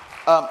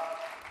Um,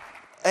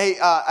 hey,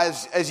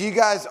 as you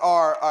guys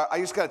are, I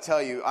just got to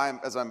tell you,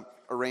 as I'm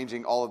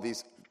arranging all of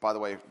these. By the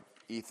way,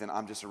 Ethan,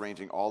 I'm just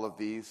arranging all of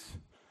these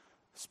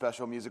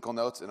special musical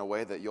notes in a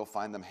way that you'll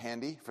find them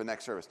handy for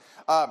next service.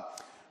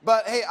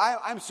 But hey,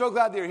 I'm so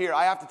glad that you're here.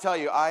 I have to tell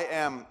you,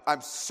 I'm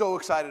so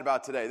excited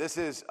about today. This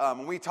is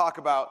when we talk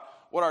about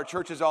what our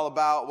church is all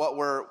about,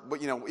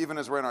 even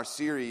as we're in our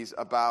series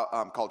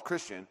about called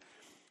Christian.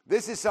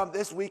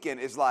 This weekend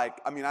is like,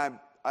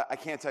 I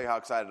can't tell you how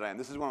excited I am.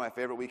 This is one of my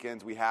favorite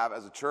weekends we have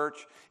as a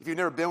church. If you've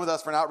never been with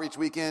us for an outreach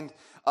weekend,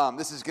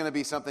 this is going to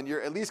be something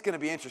you're at least going to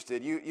be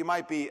interested. You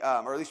might be,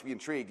 or at least be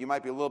intrigued. You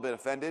might be a little bit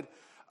offended,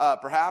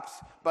 perhaps,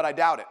 but I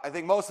doubt it. I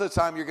think most of the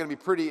time you're going to be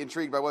pretty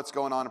intrigued by what's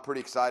going on and pretty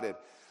excited.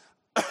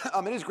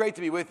 It is great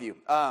to be with you.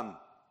 And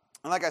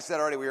like I said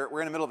already,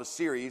 we're in the middle of a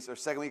series, our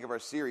second week of our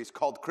series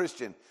called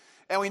Christian.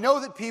 And we know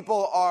that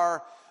people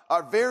are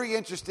very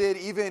interested,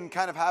 even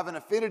kind of have an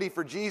affinity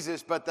for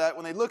Jesus, but that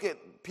when they look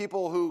at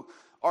people who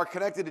are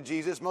connected to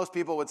Jesus, most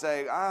people would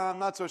say, I'm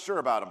not so sure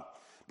about him.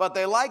 But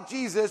they like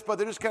Jesus, but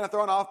they're just kind of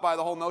thrown off by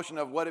the whole notion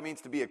of what it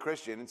means to be a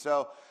Christian. And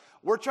so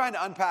we're trying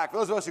to unpack. For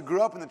those of us who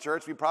grew up in the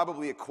church, we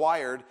probably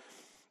acquired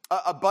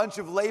a bunch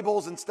of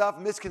labels and stuff,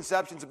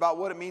 misconceptions about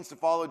what it means to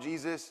follow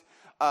Jesus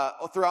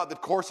throughout the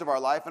course of our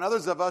life. And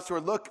others of us who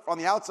are on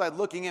the outside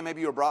looking in,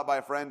 maybe you were brought by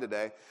a friend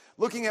today,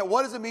 looking at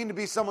what does it mean to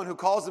be someone who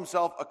calls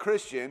himself a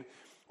Christian.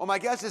 Well, my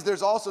guess is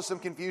there's also some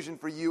confusion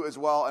for you as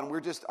well,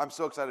 and I'm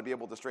so excited to be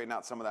able to straighten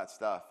out some of that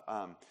stuff.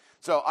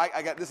 So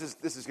this is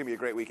going to be a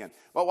great weekend.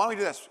 But why don't we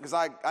do this? Because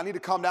I need to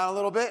calm down a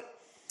little bit,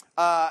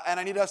 and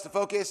I need us to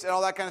focus and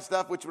all that kind of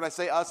stuff. Which when I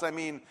say us, I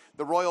mean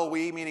the royal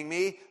we, meaning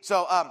me.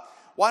 So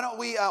why don't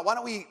we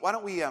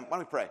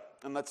pray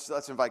and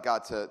let's invite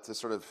God to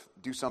sort of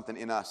do something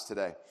in us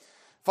today.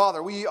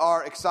 Father, we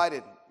are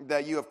excited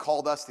that you have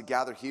called us to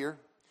gather here.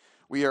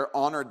 We are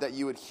honored that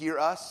you would hear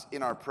us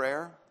in our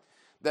prayer,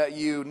 that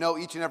you know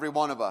each and every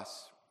one of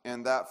us,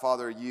 and that,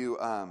 Father, you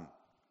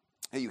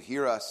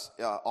hear us,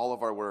 all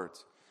of our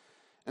words.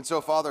 And so,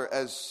 Father,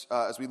 as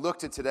we look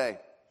to today,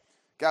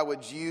 God,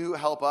 would you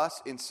help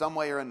us in some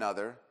way or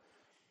another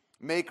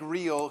make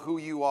real who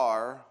you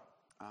are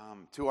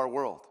to our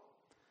world?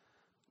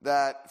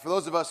 That for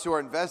those of us who are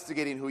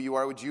investigating who you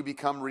are, would you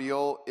become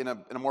real in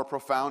a more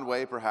profound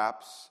way,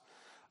 perhaps,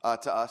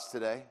 to us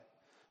today?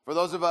 For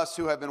those of us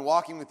who have been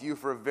walking with you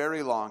for a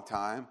very long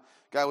time,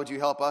 God, would you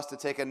help us to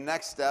take a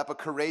next step, a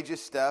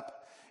courageous step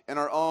in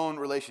our own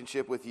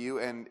relationship with you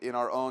and in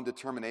our own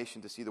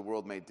determination to see the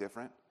world made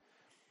different?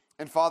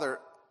 And Father,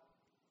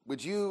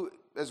 would you,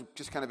 as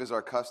just kind of is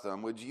our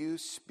custom, would you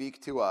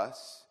speak to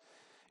us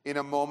in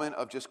a moment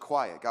of just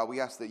quiet? God,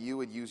 we ask that you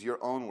would use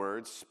your own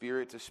words,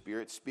 spirit to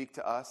spirit, speak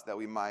to us, that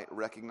we might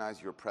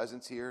recognize your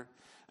presence here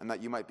and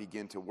that you might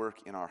begin to work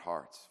in our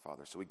hearts,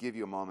 Father. So we give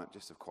you a moment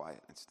just of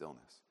quiet and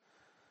stillness.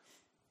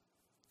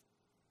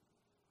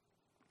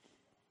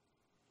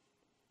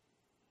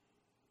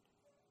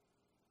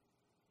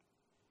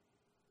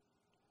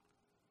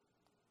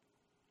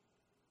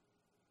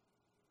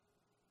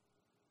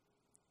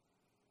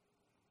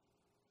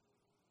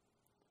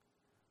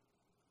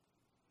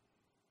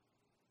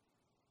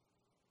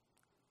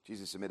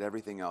 Jesus, amid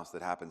everything else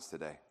that happens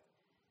today,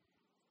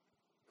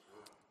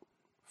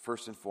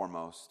 first and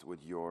foremost,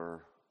 would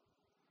your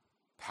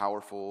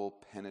powerful,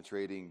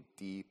 penetrating,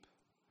 deep,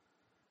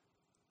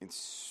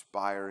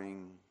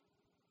 inspiring,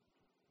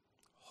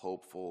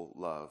 hopeful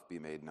love be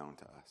made known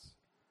to us?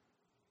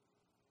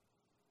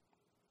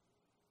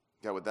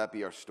 God, would that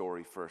be our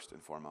story first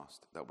and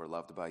foremost, that we're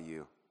loved by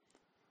you,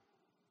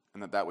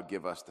 and that would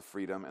give us the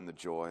freedom and the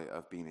joy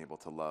of being able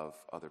to love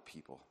other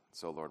people.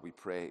 So, Lord, we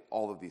pray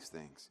all of these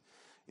things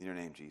in your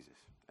name, Jesus.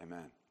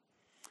 Amen.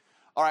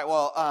 All right,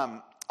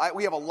 well,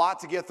 we have a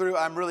lot to get through.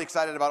 I'm really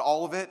excited about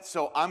all of it,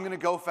 so I'm going to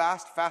go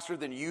faster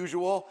than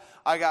usual.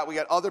 We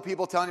got other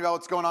people telling you about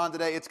what's going on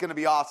today. It's going to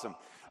be awesome.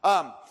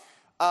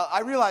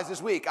 I realized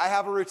this week I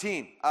have a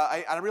routine.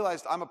 I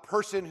realized I'm a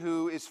person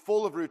who is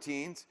full of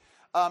routines,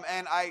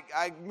 and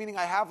meaning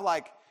I have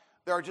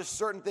there are just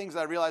certain things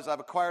that I realize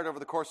I've acquired over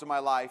the course of my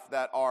life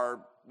that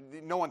are,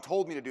 no one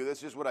told me to do this,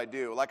 just what I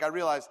do. Like I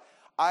realized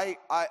I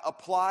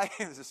apply,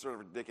 this is sort of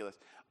ridiculous,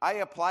 I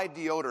apply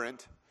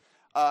deodorant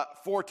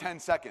for 10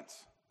 seconds.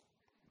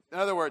 In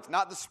other words,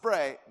 not the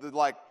spray,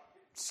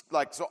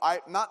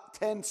 not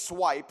 10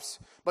 swipes,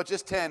 but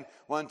just 10,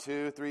 1,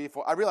 2, 3,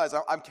 4. I realize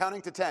I'm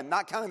counting to 10,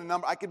 not counting the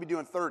number. I could be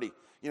doing 30,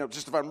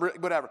 just if I'm,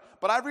 whatever.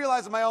 But I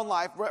realized in my own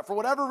life, for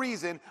whatever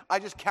reason, I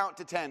just count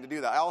to 10 to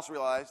do that. I also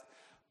realized,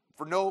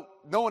 no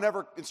one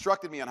ever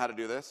instructed me on how to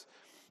do this.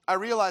 I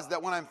realized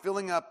that when I'm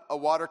filling up a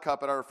water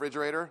cup at our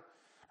refrigerator,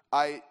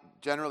 I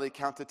generally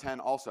count to 10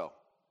 also.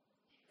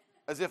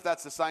 As if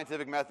that's the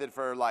scientific method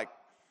for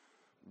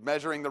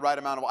measuring the right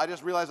amount of. I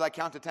just realized I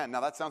count to 10. Now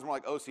that sounds more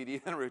like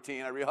OCD than a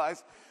routine, I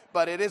realize,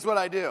 but it is what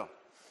I do.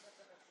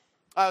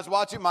 I was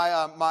watching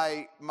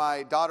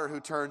my daughter,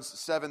 who turns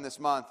 7 this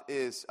month,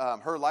 is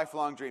her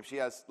lifelong dream. She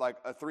has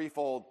a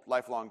threefold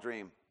lifelong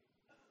dream,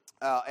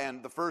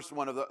 and the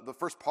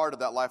first part of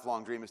that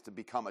lifelong dream is to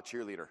become a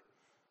cheerleader.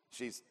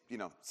 She's,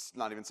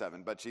 not even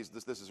 7, but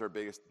this is her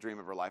biggest dream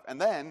of her life.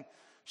 And then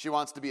she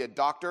wants to be a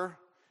doctor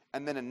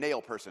and then a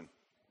nail person.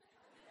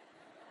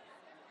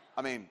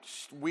 I mean,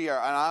 and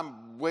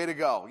I'm way to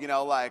go.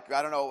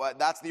 I don't know,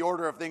 that's the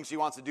order of things she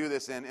wants to do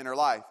this in her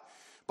life.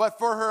 But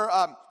for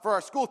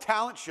her school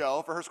talent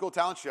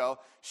show,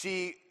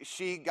 she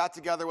got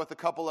together with a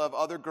couple of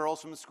other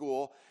girls from the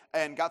school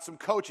and got some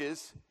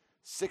coaches,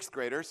 6th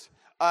graders,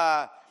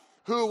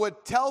 who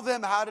would tell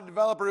them how to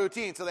develop a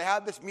routine. So they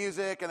had this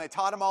music, and they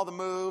taught them all the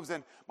moves,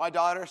 and my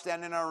daughter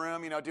standing in our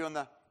room, doing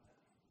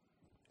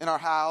in our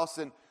house,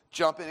 and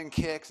jumping and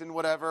kicks and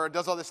whatever,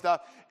 does all this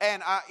stuff.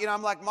 And,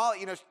 I'm like,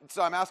 Molly,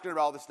 so I'm asking her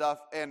about all this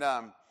stuff, and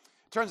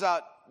turns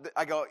out,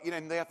 I go,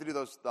 they have to do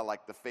those,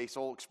 the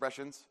facial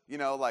expressions,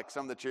 like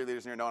some of the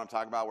cheerleaders here know what I'm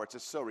talking about, where it's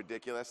just so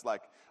ridiculous,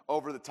 like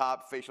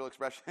over-the-top facial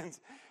expressions.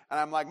 And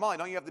I'm like, Molly,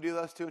 don't you have to do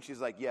those too? And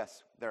she's like,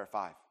 yes, there are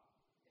 5.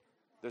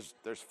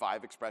 There's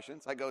 5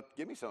 expressions. I go,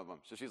 give me some of them.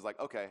 So she's like,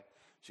 okay.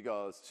 She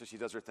goes, so she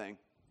does her thing.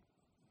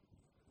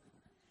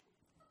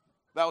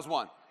 That was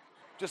one.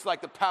 Just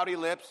like the pouty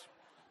lips.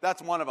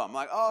 That's one of them. I'm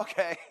like, oh,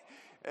 okay.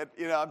 And,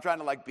 I'm trying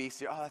to be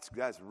serious. Oh,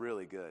 that's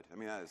really good. I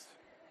mean, that is.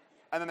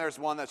 And then there's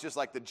one that's just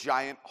like the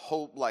giant,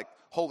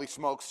 holy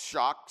smokes,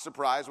 shock,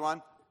 surprise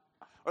one.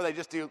 Or they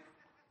just do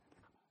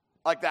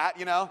like that,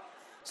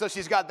 So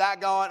she's got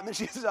that going. And then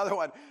she has this other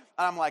one.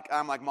 And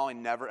I'm like, Molly,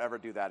 never, ever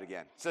do that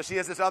again. So she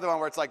has this other one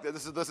where it's like,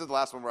 this is the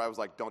last one where I was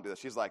like, don't do this.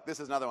 She's like, this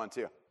is another one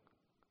too.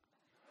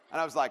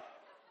 And I was like,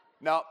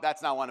 no,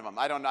 that's not one of them.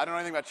 I don't know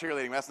anything about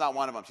cheerleading. That's not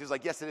one of them. She's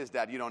like, yes, it is,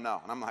 Dad. You don't know.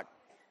 And I'm like,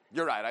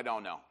 you're right. I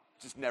don't know.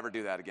 Just never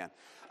do that again.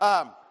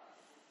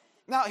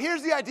 Now,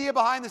 here's the idea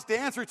behind this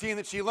dance routine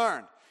that she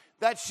learned.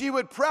 That she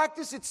would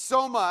practice it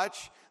so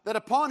much that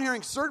upon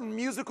hearing certain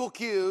musical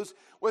cues,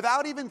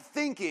 without even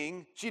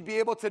thinking, she'd be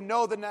able to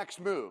know the next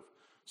move.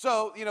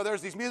 So,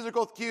 there's these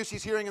musical cues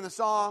she's hearing in the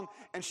song,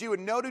 and she would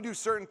know to do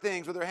certain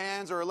things with her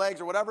hands or her legs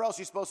or whatever else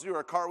she's supposed to do,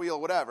 or a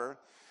cartwheel, whatever,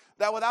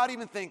 that without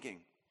even thinking,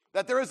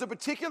 that there is a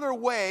particular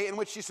way in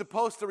which she's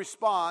supposed to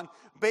respond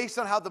based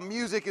on how the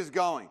music is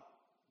going.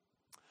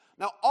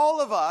 Now, all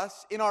of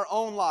us in our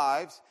own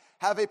lives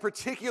have a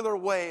particular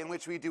way in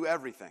which we do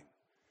everything.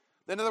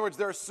 In other words,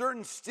 there are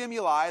certain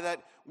stimuli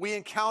that we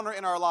encounter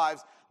in our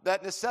lives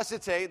that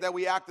necessitate that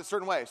we act a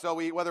certain way. So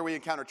whether we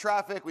encounter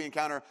traffic, we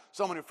encounter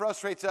someone who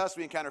frustrates us,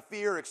 we encounter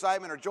fear,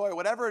 excitement, or joy, or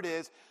whatever it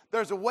is,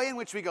 there's a way in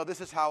which we go,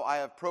 this is how I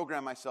have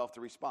programmed myself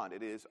to respond.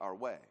 It is our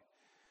way.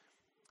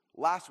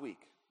 Last week,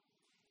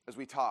 as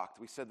we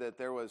talked, we said that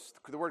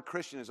the word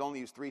Christian is only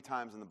used 3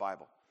 times in the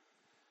Bible.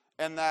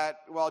 And that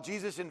while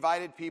Jesus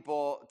invited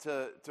people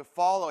to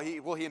follow,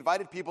 he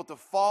invited people to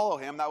follow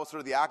him. That was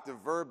sort of the active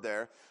verb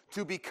there,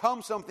 to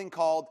become something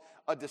called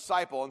a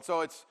disciple. And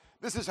so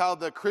this is how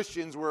the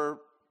Christians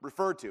were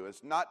referred to,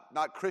 as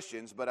not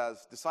Christians, but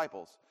as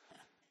disciples.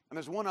 And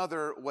there's one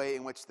other way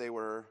in which they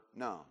were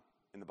known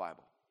in the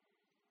Bible.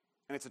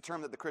 And it's a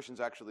term that the Christians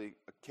actually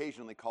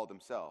occasionally called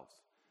themselves.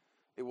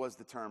 It was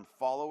the term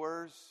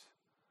followers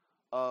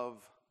of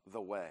the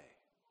way.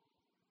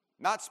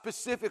 Not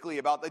specifically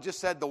they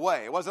just said the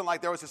way. It wasn't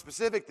like there was a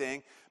specific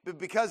thing, but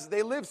because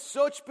they lived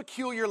such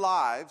peculiar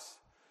lives,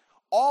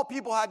 all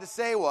people had to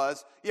say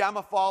was, yeah, I'm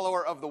a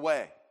follower of the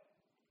way.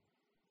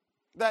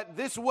 That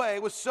this way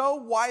was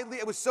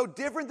it was so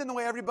different than the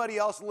way everybody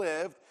else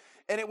lived,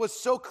 and it was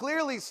so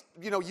clearly,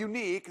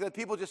 unique that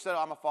people just said,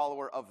 I'm a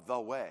follower of the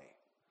way.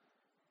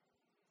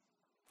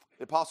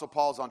 The Apostle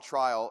Paul's on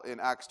trial in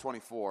Acts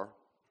 24,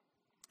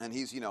 and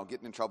he's,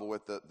 getting in trouble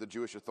with the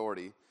Jewish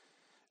authority.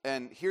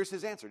 And here's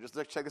his answer. Just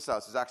check this out.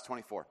 This is Acts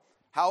 24.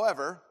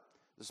 However,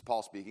 this is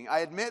Paul speaking, I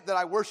admit that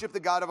I worship the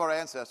God of our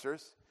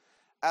ancestors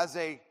as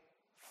a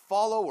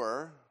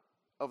follower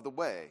of the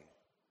way,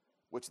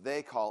 which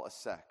they call a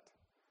sect.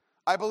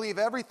 I believe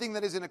everything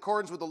that is in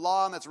accordance with the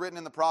law and that's written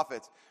in the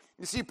prophets.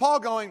 You see, Paul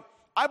going,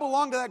 I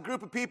belong to that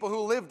group of people who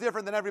live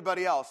different than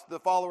everybody else, the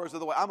followers of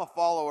the way. I'm a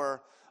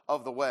follower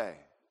of the way.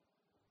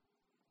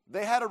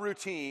 They had a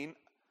routine,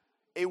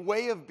 a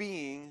way of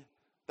being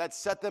that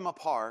set them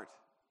apart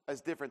as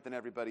different than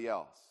everybody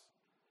else.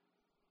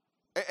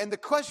 And the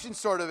question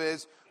sort of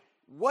is,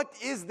 what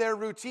is their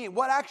routine?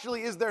 What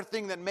actually is their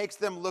thing that makes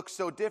them look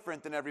so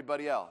different than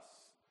everybody else?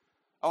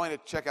 I want you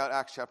to check out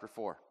Acts chapter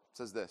 4. It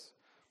says this.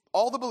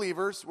 All the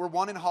believers were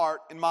one in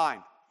heart and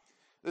mind.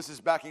 This is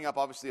backing up,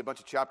 obviously, a bunch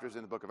of chapters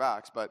in the book of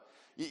Acts, but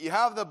you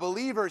have the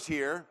believers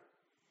here,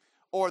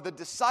 or the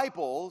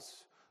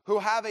disciples, who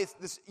have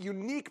this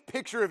unique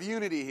picture of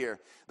unity here.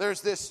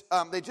 There's this,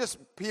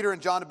 Peter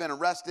and John have been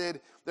arrested.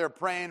 They're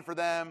praying for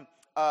them.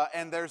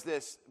 And there's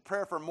this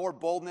prayer for more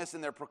boldness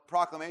in their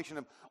proclamation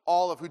of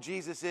all of who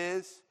Jesus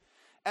is.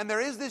 And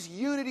there is this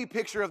unity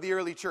picture of the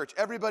early church.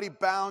 Everybody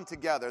bound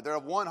together. They're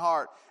of one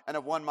heart and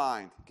of one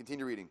mind.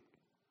 Continue reading.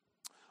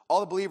 All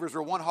the believers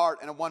were one heart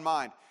and of one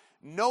mind.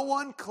 No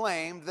one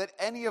claimed that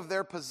any of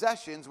their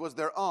possessions was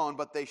their own,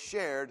 but they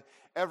shared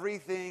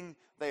everything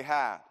they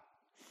had.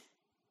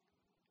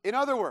 In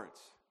other words,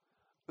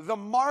 the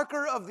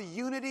marker of the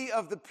unity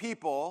of the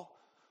people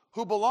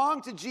who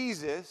belonged to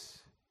Jesus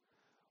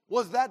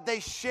was that they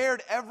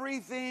shared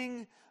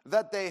everything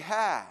that they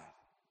had.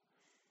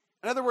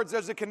 In other words,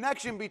 there's a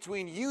connection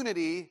between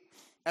unity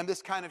and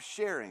this kind of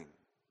sharing.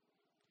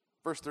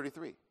 Verse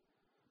 33.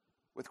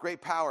 With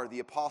great power, the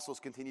apostles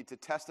continued to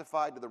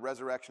testify to the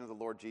resurrection of the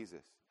Lord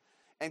Jesus.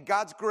 And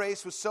God's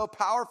grace was so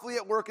powerfully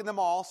at work in them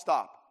all.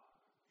 Stop.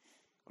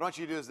 What I want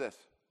you to do is this.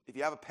 If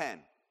you have a pen,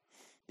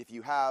 if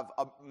you have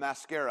a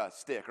mascara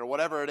stick or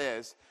whatever it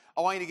is,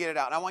 I want you to get it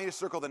out. And I want you to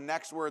circle the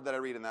next word that I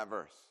read in that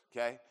verse.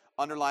 Okay?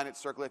 Underline it,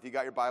 circle it. If you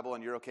got your Bible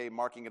and you're okay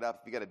marking it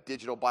up. If you got a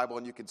digital Bible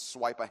and you can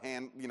swipe a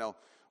hand,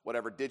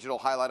 whatever digital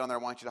highlight on there,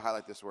 I want you to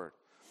highlight this word.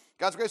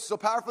 God's grace is so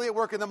powerfully at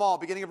work in them all.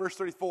 Beginning of verse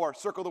 34,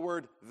 circle the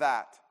word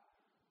that.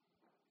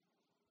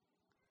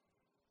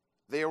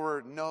 There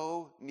were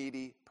no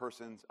needy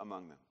persons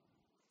among them.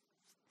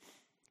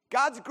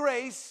 God's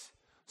grace,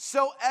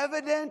 so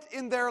evident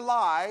in their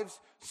lives,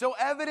 so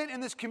evident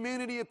in this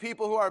community of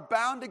people who are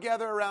bound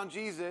together around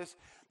Jesus,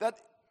 that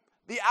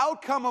the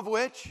outcome of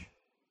which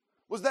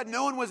was that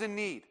no one was in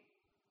need.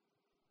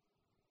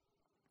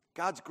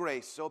 God's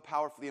grace so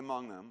powerfully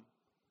among them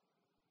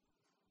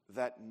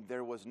that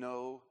there was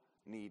no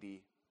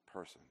needy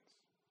persons.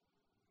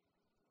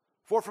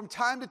 For from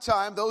time to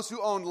time, those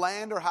who owned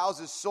land or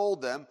houses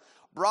sold them,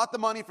 brought the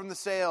money from the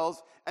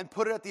sales, and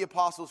put it at the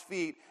apostles'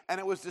 feet, and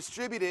it was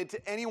distributed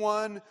to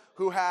anyone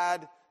who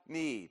had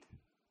need.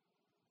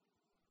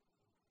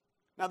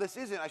 Now this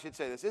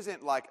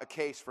isn't like a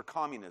case for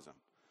communism.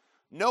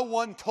 No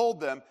one told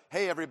them,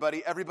 hey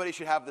everybody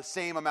should have the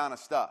same amount of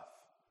stuff.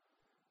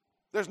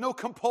 There's no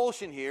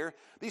compulsion here.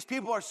 These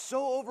people are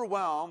so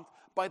overwhelmed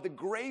by the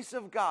grace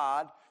of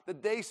God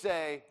that they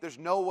say, there's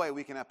no way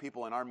we can have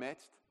people in our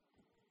midst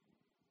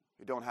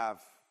who don't have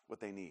what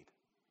they need.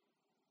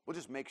 We'll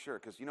just make sure,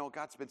 because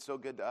God's been so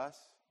good to us.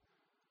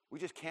 We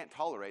just can't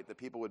tolerate that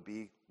people would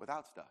be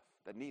without stuff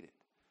that need it.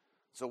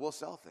 So we'll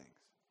sell things.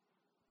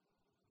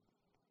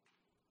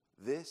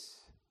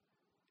 This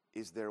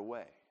is their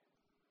way.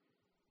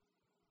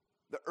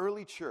 The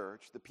early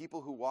church, the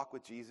people who walk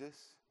with Jesus,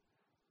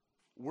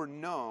 were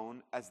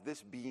known as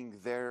this being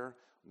their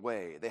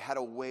way. They had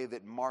a way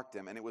that marked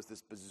them, and it was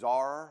this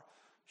bizarre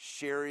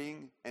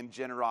sharing and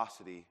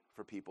generosity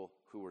for people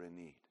who were in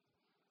need.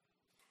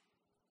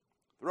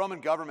 The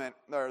Roman government,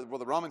 the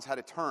Romans had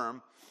a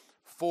term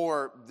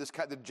for this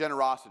kind of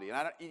generosity.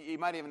 And it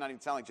might even not even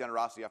sound like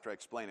generosity after I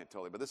explain it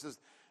totally. But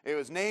it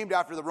was named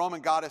after the Roman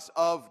goddess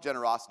of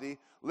generosity,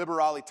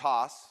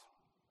 Liberalitas.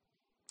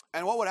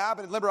 And what would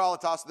happen in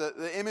Liberalitas,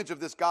 the image of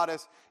this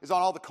goddess is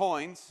on all the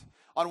coins,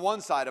 on one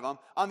side of them.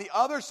 On the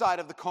other side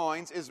of the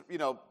coins is,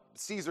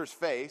 Caesar's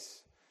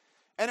face.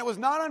 And it was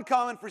not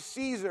uncommon for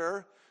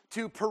Caesar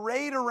to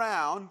parade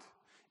around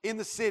in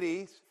the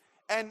cities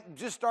and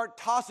just start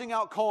tossing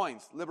out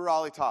coins,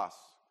 Liberalitas,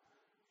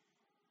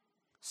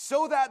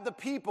 so that the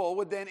people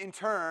would then in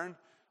turn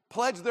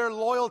pledge their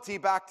loyalty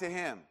back to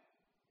him.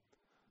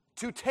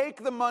 To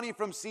take the money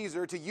from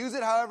Caesar, to use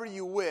it however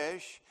you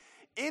wish,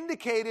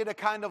 indicated a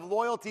kind of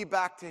loyalty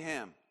back to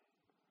him.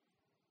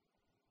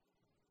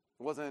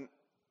 It wasn't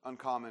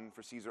uncommon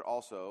for Caesar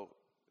also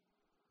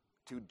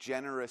to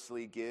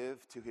generously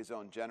give to his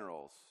own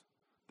generals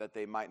that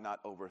they might not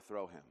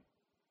overthrow him.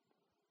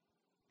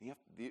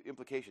 The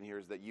implication here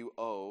is that you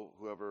owe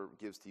whoever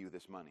gives to you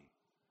this money.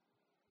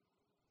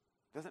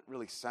 It doesn't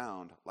really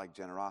sound like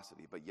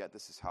generosity, but yet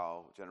this is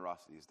how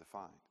generosity is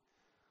defined.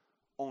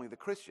 Only the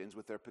Christians,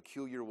 with their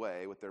peculiar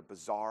way, with their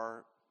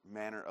bizarre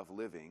manner of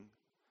living,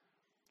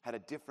 had a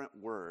different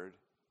word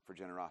for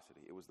generosity.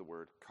 It was the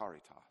word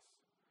caritas.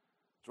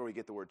 It's where we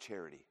get the word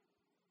charity.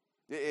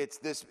 It's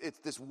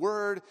this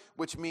word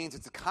which means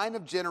it's a kind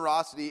of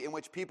generosity in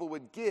which people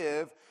would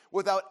give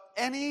without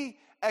any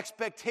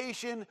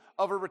expectation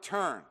of a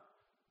return.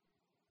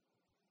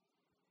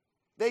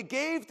 They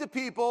gave to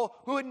people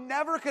who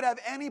never could have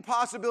any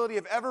possibility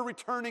of ever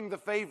returning the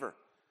favor.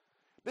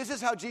 This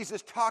is how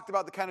Jesus talked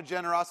about the kind of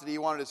generosity he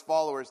wanted his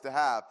followers to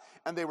have,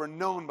 and they were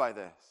known by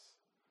this.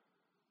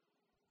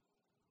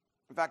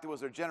 In fact, it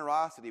was their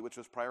generosity which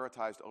was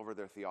prioritized over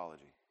their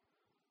theology.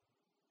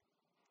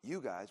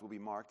 You guys will be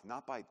marked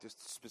not by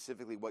just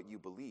specifically what you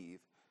believe,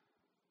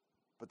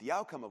 but the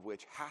outcome of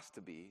which has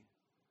to be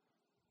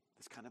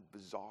this kind of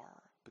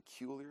bizarre,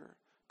 peculiar,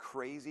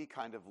 crazy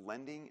kind of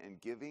lending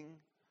and giving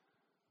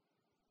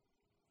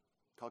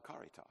called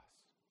caritas,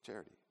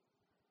 charity.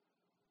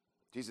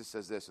 Jesus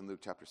says this in Luke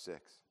chapter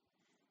 6.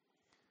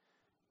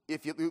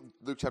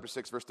 Luke chapter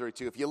 6, verse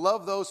 32, if you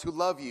love those who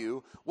love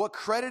you, what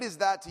credit is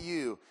that to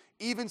you?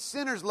 Even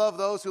sinners love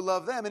those who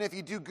love them. And if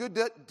you do good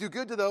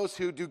to those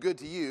who do good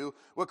to you,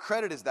 what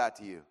credit is that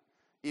to you?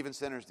 Even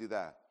sinners do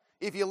that.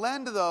 If you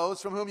lend to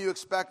those from whom you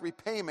expect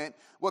repayment,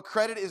 what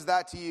credit is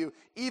that to you?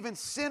 Even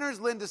sinners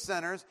lend to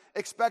sinners,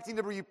 expecting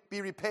to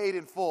be repaid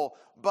in full.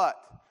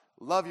 But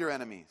love your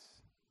enemies,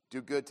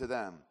 do good to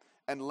them,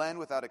 and lend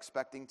without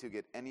expecting to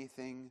get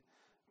anything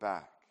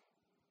back.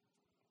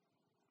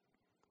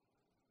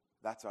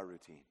 That's our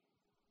routine.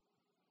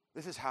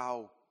 This is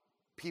how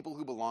people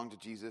who belong to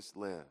Jesus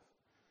live.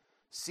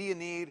 See a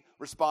need,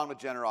 respond with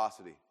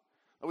generosity.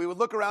 We would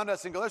look around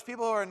us and go, there's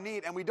people who are in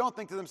need, and we don't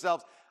think to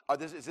themselves, are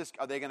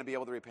they going to be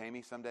able to repay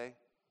me someday?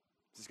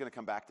 Is this going to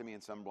come back to me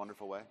in some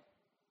wonderful way?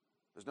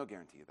 There's no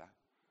guarantee of that.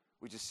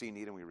 We just see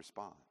need and we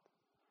respond.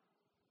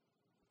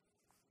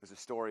 There's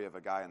a story of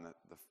a guy in the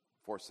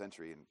 4th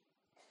century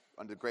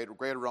under the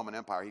greater Roman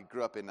Empire. He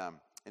grew up in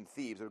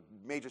Thebes, a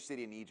major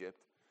city in Egypt.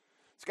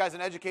 This guy's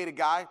an educated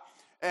guy,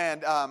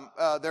 and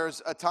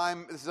there's a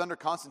time, this is under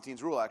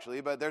Constantine's rule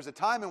actually, but there's a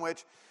time in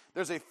which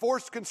there's a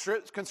forced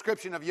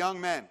conscription of young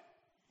men.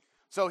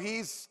 So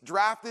he's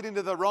drafted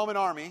into the Roman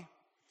army,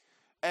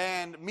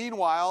 and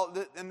meanwhile,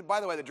 and by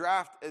the way, the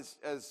draft is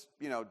as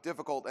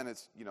difficult and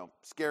as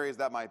scary as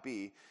that might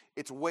be,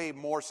 it's way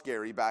more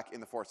scary back in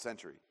the 4th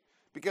century.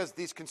 Because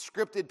these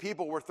conscripted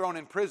people were thrown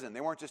in prison.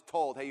 They weren't just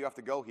told, hey, you have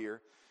to go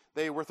here.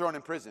 They were thrown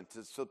in prison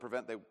to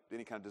prevent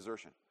any kind of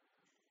desertion.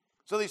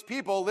 So these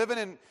people living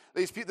in,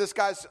 this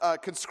guy's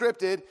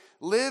conscripted,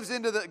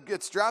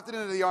 gets drafted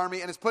into the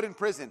army and is put in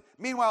prison.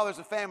 Meanwhile, there's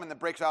a famine that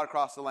breaks out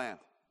across the land.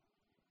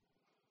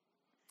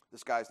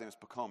 This guy's name is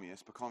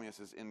Pachomius.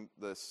 Pachomius is in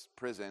this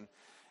prison,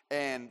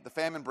 and the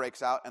famine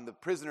breaks out, and the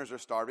prisoners are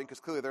starving, because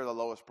clearly they're the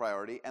lowest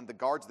priority, and the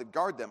guards that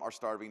guard them are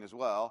starving as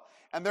well.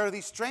 And there are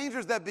these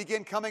strangers that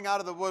begin coming out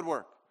of the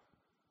woodwork,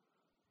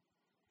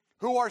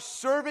 who are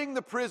serving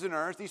the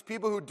prisoners, these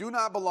people who do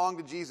not belong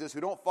to Jesus,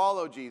 who don't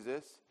follow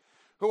Jesus,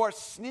 who are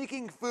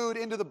sneaking food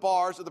into the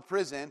bars of the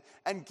prison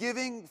and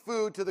giving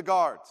food to the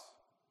guards.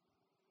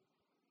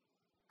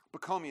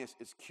 Pachomius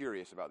is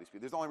curious about these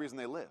people. There's the only reason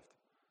they lived.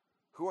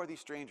 Who are these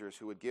strangers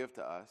who would give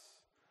to us,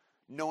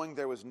 knowing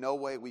there was no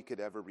way we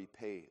could ever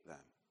repay them?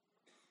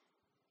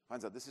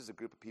 Finds out this is a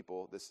group of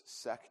people, this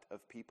sect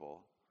of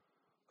people,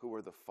 who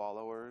were the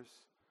followers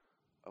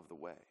of the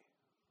way,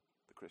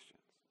 the Christians.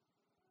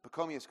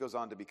 Pachomius goes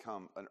on to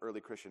become an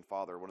early Christian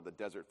father, one of the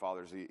desert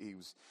fathers. He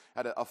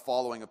had a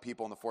following of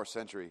people in the 4th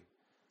century.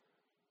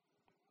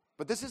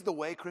 But this is the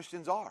way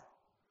Christians are.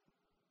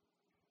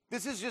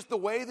 This is just the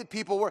way that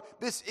people were.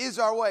 This is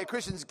our way.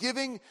 Christians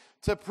giving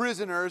to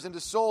prisoners and to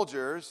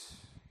soldiers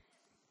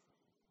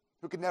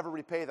who could never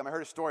repay them. I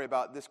heard a story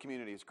about this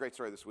community. It's a great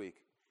story this week.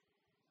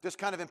 Just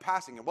kind of in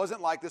passing. It wasn't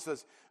like this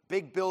was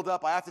big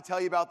build-up. I have to tell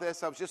you about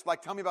this. I was just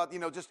like, tell me about,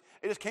 it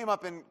just came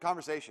up in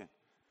conversation.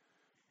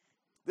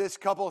 This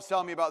couple was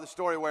telling me about the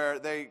story where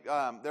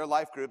their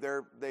life group,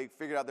 they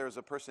figured out there was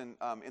a person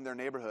in their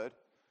neighborhood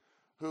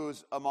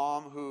who's a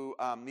mom who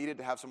needed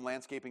to have some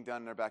landscaping done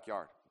in their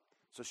backyard.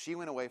 So she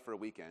went away for a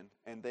weekend,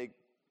 and they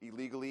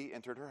illegally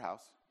entered her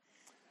house.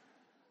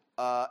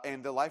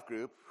 And the life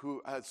group,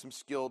 who had some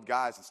skilled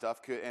guys and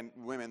stuff, and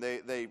women,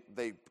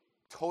 they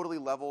totally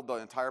leveled the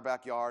entire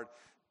backyard,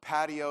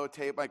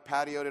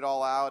 patioed it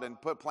all out,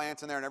 and put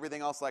plants in there and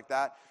everything else like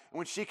that. And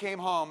when she came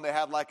home, they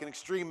had like an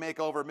extreme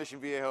makeover Mission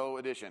Viejo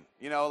edition.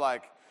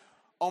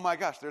 Oh my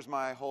gosh, there's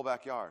my whole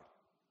backyard.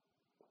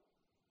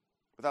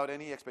 Without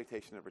any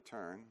expectation of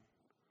return,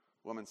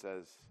 the woman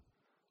says,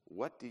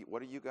 What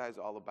are you guys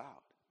all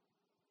about?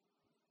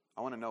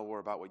 I want to know more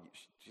about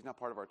she's not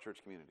part of our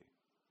church community.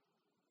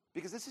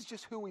 Because this is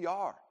just who we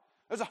are.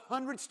 There's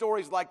 100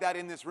 stories like that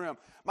in this room.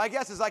 My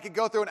guess is I could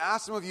go through and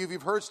ask some of you if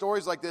you've heard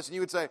stories like this, and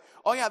you would say,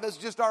 oh yeah, this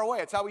is just our way.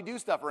 It's how we do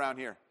stuff around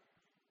here.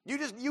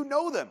 You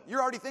know them.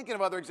 You're already thinking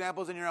of other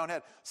examples in your own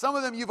head. Some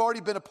of them you've already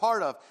been a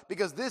part of,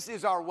 because this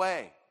is our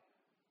way.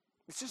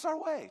 It's just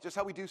our way, just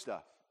how we do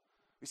stuff.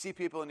 We see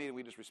people in need and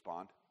we just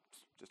respond.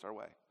 It's just our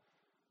way.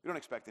 We don't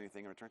expect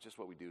anything in return. It's just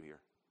what we do here.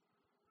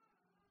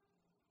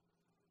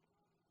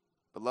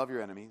 But love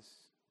your enemies,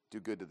 do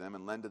good to them,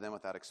 and lend to them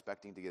without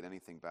expecting to get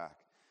anything back.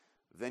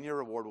 Then your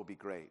reward will be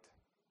great,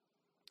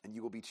 and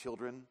you will be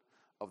children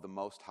of the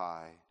Most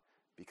High,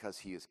 because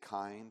He is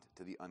kind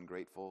to the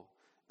ungrateful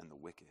and the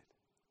wicked.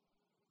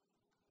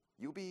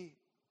 You'll be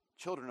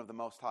children of the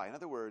Most High. In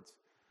other words,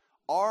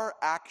 our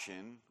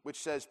action,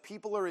 which says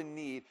people are in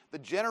need, the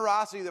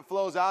generosity that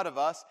flows out of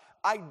us,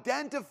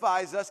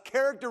 identifies us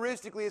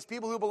characteristically as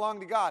people who belong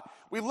to God.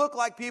 We look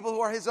like people who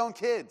are His own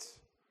kids.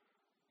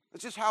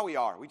 That's just how we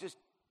are. We just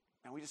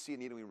see a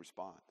need and we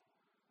respond.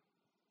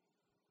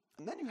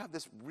 And then you have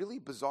this really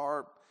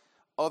bizarre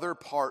other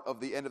part of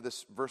the end of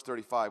this verse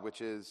 35,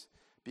 which is,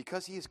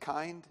 because He is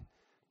kind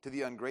to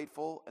the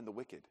ungrateful and the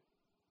wicked.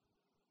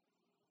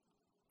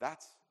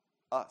 That's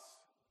us.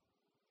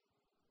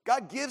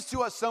 God gives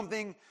to us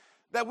something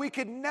that we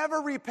could never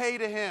repay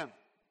to Him.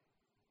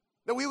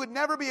 That we would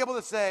never be able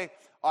to say,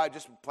 I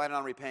just plan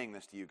on repaying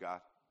this to you,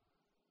 God.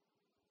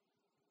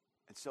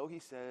 And so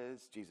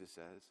Jesus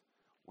says,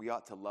 we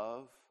ought to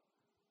love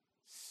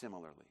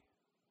similarly.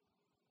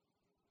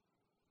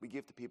 We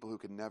give to people who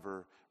could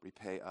never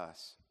repay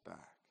us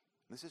back.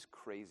 This is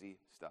crazy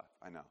stuff,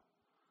 I know.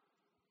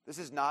 This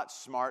is not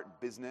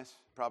smart business,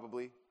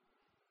 probably.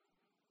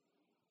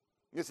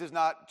 This is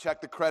not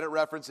check the credit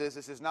references.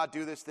 This is not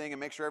do this thing and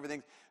make sure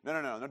everything's...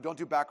 No. Don't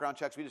do background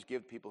checks. We just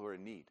give people who are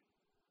in need.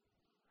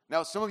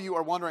 Now, some of you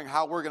are wondering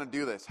how we're going to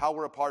do this, how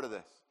we're a part of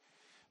this.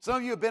 Some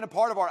of you have been a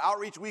part of our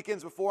outreach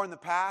weekends before in the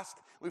past.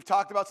 We've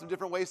talked about some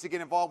different ways to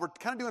get involved. We're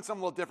kind of doing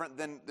something a little different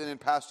than in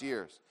past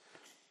years.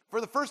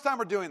 For the first time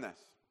we're doing this.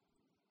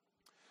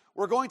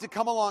 we're going to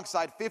come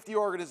alongside 50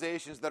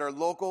 organizations that are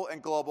local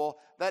and global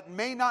that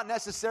may not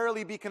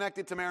necessarily be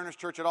connected to Mariners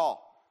Church at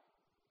all.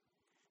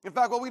 In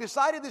fact, what we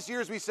decided this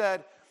year is we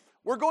said,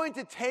 we're going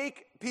to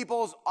take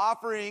people's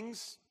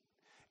offerings,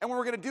 and what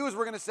we're going to do is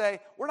we're going to say,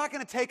 we're not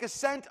going to take a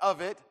cent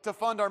of it to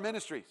fund our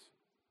ministries.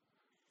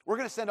 We're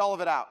going to send all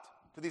of it out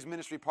to these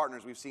ministry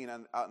partners we've seen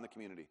out in the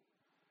community.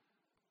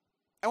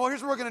 And well,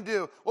 here's what we're going to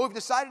do. What we've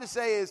decided to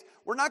say is,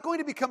 we're not going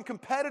to become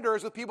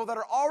competitors with people that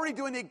are already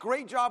doing a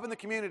great job in the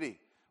community.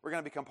 We're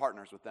going to become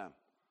partners with them.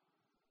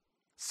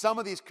 Some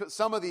of these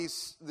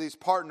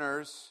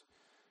partners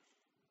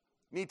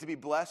need to be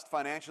blessed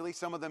financially.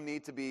 Some of them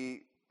need to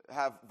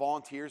have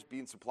volunteers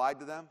being supplied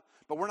to them.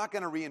 But we're not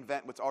going to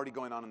reinvent what's already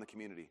going on in the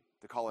community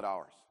to call it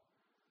ours.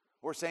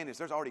 What we're saying is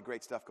there's already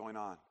great stuff going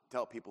on to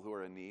help people who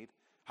are in need.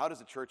 How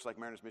does a church like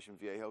Mariners Mission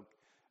Viejo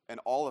and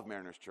all of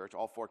Mariners Church,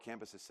 all 4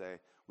 campuses, say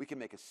we can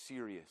make a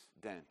serious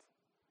dent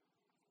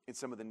in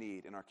some of the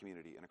need in our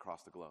community and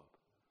across the globe?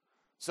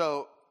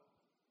 So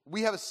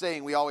we have a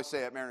saying we always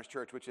say at Mariners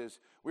Church, which is,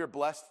 we are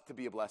blessed to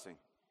be a blessing.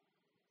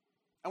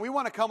 And we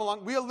want to come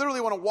along, we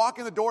literally want to walk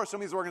in the door of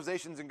some of these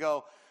organizations and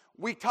go,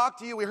 we talked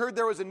to you, we heard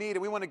there was a need,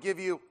 and we want to give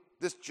you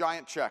this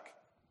giant check.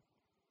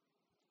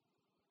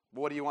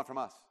 But what do you want from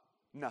us?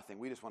 Nothing.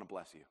 We just want to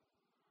bless you.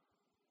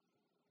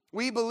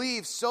 We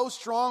believe so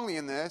strongly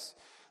in this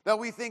that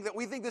we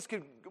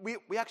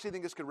actually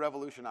think this could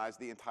revolutionize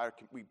the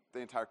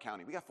entire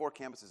county. We got 4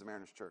 campuses of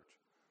Mariners Church.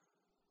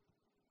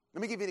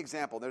 Let me give you an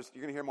example. You're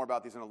going to hear more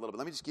about these in a little bit.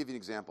 Let me just give you an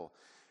example.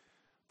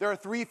 There are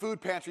 3 food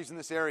pantries in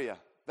this area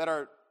that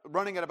are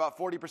running at about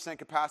 40%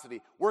 capacity.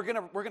 We're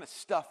going to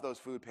stuff those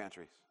food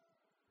pantries.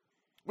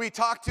 We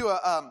talked to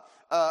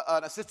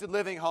an assisted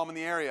living home in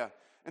the area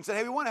and said,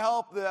 hey, we want to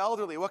help the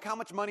elderly. How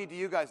much money do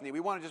you guys need? We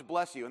want to just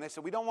bless you. And they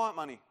said, we don't want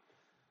money.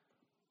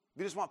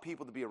 We just want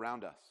people to be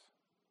around us.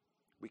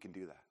 We can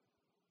do that.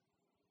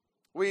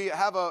 We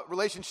have a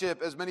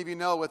relationship, as many of you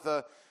know, with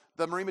the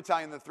Marine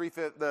Battalion, the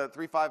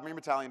 3-5 Marine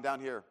Battalion down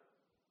here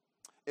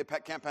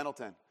at Camp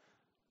Pendleton.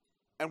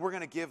 And we're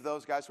going to give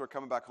those guys who are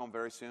coming back home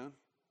very soon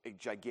a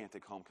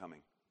gigantic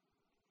homecoming.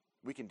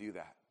 We can do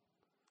that.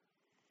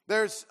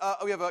 You're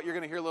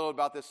going to hear a little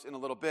about this in a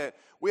little bit.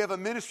 We have a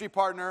ministry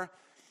partner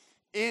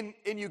in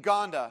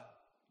Uganda,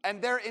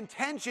 and their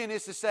intention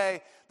is to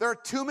say there are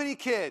too many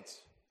kids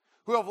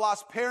who have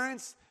lost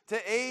parents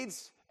to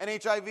AIDS and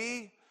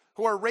HIV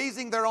who are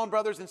raising their own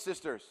brothers and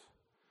sisters.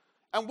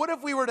 And what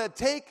if we were to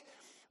take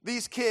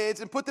these kids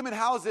and put them in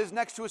houses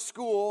next to a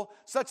school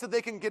such that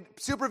they can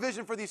get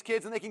supervision for these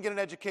kids and they can get an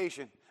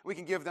education? We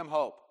can give them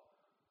hope.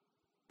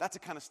 That's the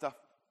kind of stuff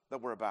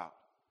that we're about.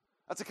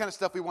 That's the kind of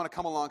stuff we want to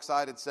come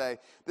alongside and say,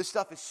 this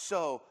stuff is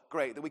so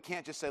great that we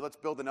can't just say, let's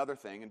build another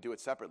thing and do it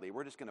separately.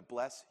 We're just going to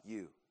bless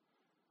you.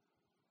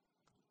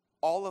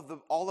 All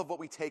of what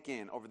we take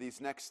in over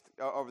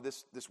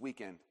this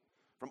weekend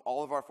from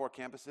all of our 4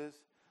 campuses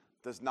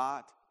does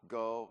not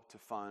go to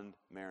fund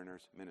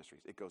Mariners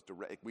Ministries. It goes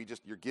direct.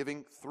 You're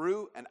giving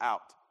through and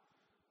out.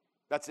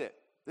 That's it.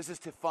 This is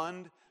to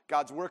fund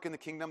God's work in the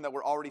kingdom that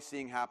we're already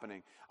seeing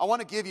happening. I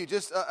want to give you,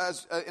 just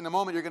in a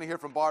moment, you're going to hear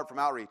from Barb from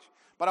Outreach.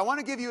 But I want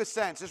to give you a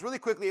sense, just really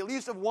quickly, at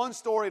least of one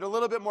story in a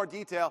little bit more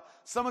detail.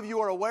 Some of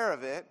you are aware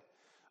of it.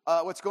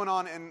 What's going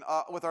on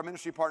with our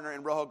ministry partner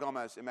in Rojo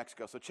Gomez in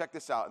Mexico. So check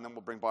this out, and then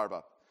we'll bring Barb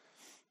up.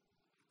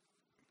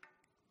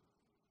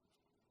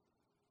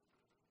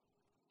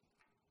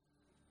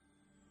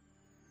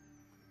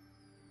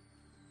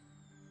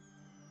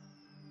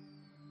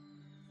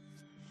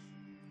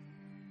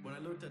 When I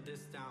looked at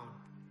this town,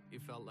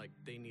 it felt like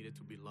they needed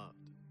to be loved.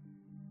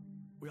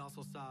 We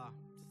also saw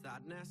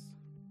sadness.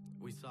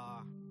 We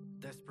saw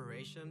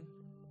desperation.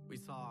 We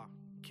saw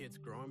kids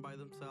growing by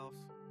themselves,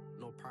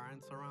 no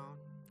parents around,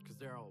 because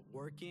they're all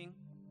working,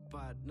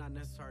 but not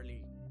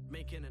necessarily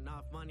making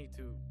enough money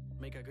to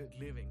make a good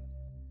living,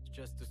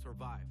 just to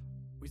survive.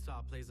 We saw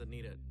a place that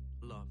needed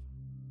love.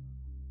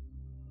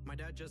 My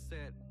dad just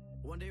said,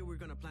 one day we're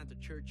gonna plant a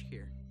church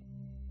here,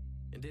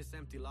 in this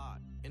empty lot,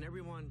 and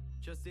everyone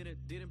just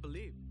didn't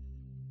believe.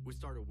 We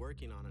started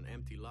working on an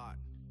empty lot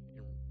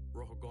in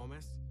Rojo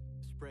Gomez,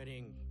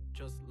 spreading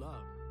just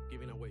love,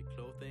 giving away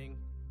clothing,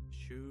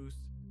 shoes,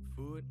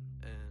 food,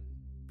 and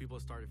people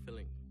started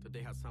feeling that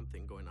they had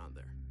something going on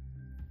there.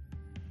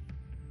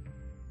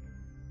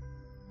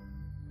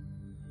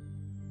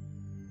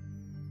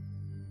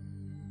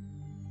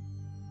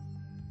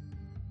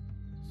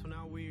 So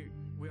now we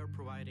are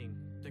providing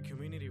the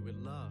community with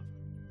love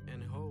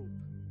and hope.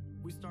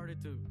 We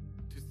started to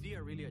see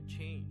a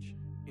change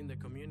in the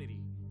community.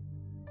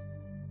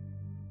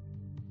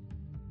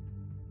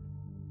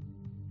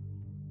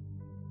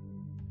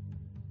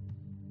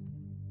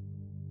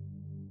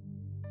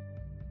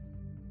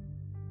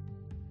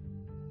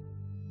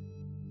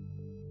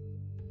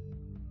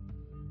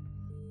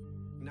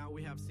 Now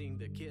we have seen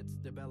the kids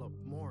develop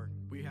more.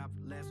 We have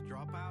less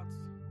dropouts.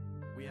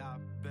 We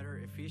have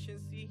better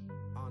efficiency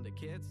on the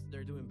kids.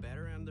 They're doing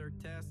better on their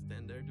tests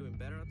and they're doing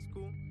better at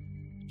school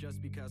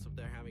just because of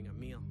their having a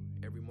meal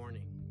every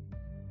morning.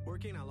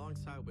 Working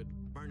alongside with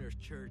Partners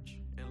Church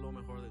and Lo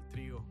Mejor del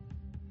Trio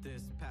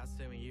this past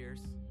 7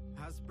 years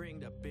has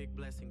bring a big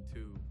blessing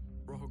to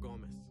Rojo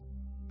Gomez.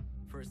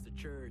 First the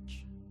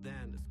church,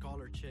 then the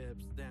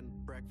scholarships, then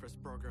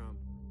breakfast program,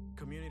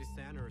 community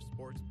center,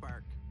 sports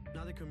park.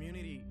 Now the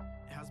community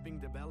has been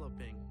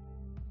developing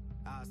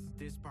as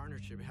this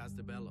partnership has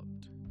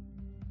developed.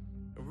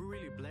 And we're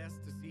really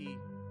blessed to see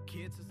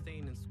kids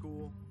staying in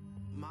school,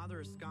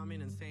 mothers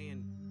coming and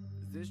saying,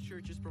 this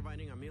church is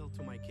providing a meal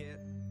to my kid,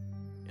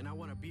 and I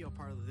want to be a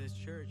part of this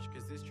church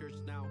because this church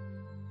now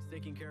is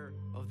taking care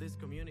of this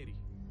community.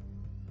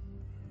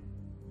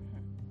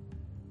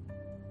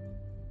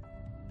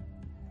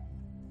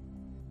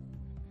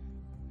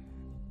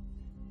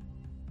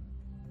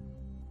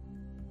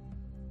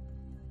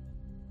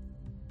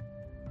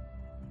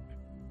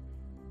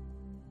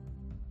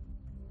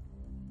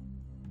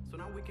 So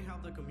now we can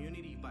help the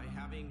community by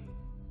having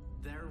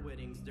their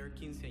weddings, their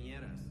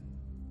quinceañeras,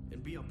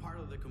 and be a part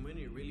of the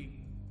community, really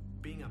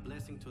being a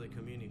blessing to the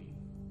community.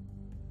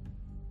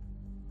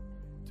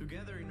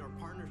 Together in our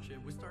partnership,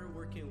 we started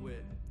working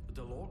with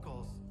the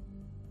locals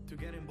to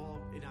get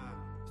involved in a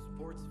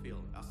sports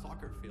field, a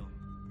soccer field.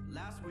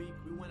 Last week,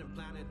 we went and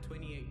planted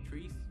 28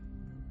 trees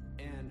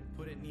and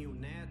put in new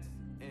nets,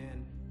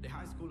 and the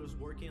high school is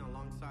working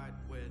alongside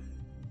with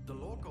the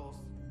locals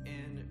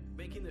and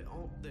making the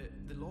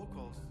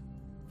locals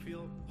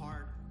feel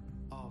part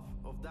of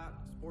that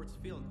sports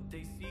field.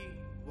 They see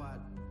what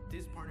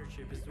this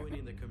partnership is doing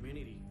in the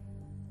community,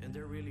 and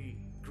they're really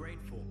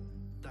grateful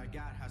that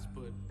God has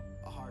put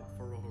a heart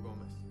for Rojo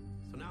Gomez.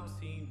 So now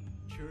seeing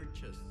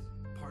churches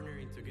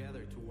partnering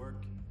together to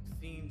work,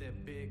 seeing the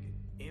big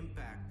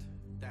impact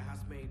that has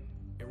made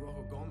in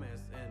Rojo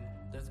Gomez,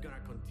 and that's gonna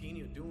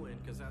continue doing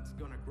because that's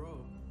gonna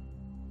grow,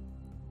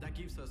 that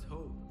gives us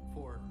hope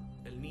for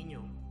El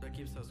Niño, that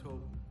gives us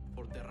hope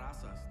for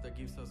Terrazas, that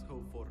gives us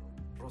hope for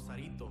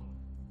Rosarito,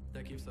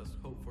 that gives us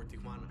hope for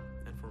Tijuana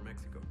and for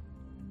Mexico.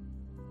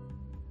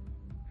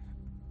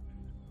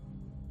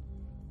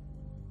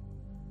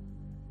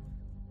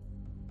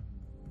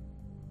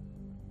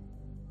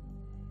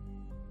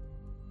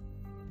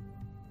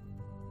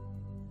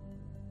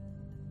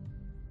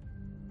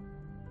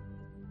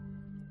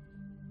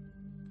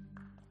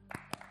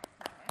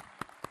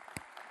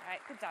 All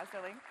right, good job,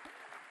 Julie.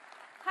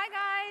 Hi,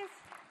 guys.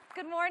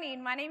 Good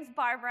morning. My name's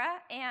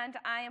Barbara, and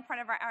I am part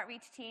of our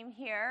outreach team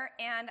here,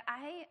 and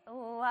I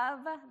love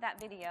that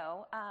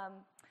video.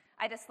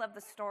 I just love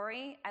the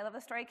story. I love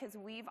the story because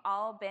we've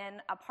all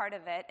been a part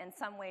of it in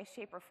some way,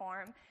 shape, or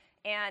form,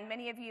 and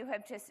many of you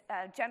have just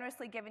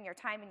generously given your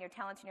time and your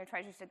talents and your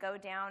treasures to go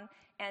down,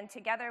 and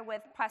together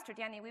with Pastor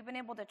Danny, we've been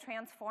able to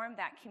transform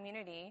that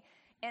community.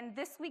 And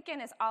this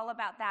weekend is all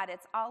about that.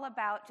 It's all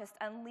about just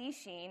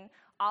unleashing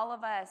all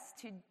of us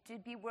to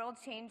be world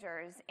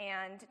changers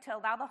and to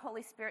allow the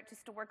Holy Spirit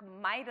just to work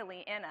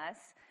mightily in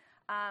us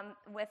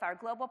with our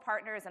global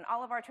partners and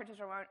all of our churches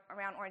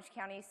around Orange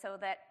County, so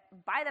that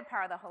by the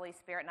power of the Holy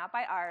Spirit, not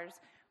by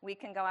ours, we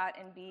can go out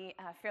and be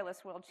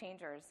fearless world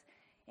changers.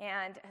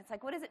 And it's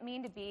like, what does it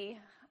mean to be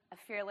a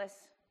fearless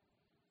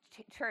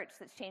church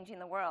that's changing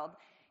the world?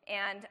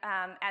 And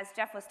as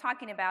Jeff was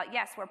talking about,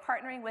 yes, we're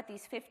partnering with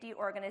these 50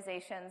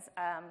 organizations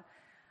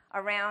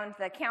around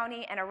the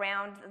county and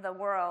around the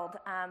world.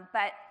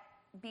 But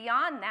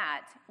beyond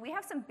that, we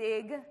have some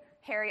big,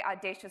 hairy,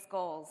 audacious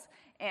goals.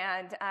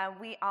 And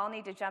we all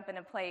need to jump in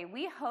and play.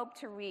 We hope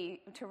to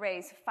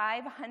raise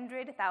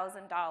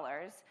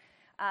 $500,000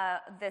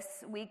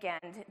 this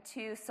weekend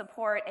to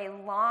support a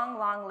long,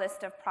 long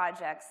list of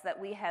projects that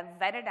we have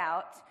vetted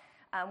out.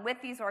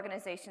 With these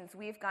organizations,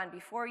 we've gone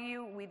before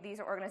you. These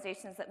are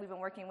organizations that we've been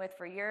working with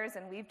for years,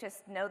 and we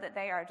just know that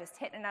they are just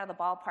hitting it out of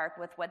the ballpark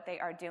with what they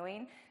are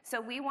doing. So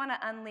we want to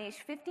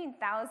unleash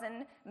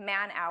 15,000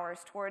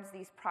 man-hours towards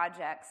these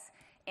projects,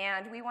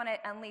 and we want to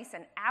unleash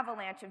an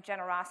avalanche of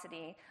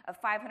generosity of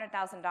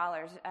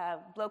 $500,000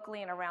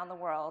 locally and around the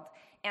world.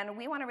 And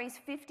we want to raise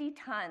 50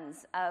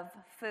 tons of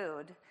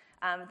food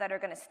that are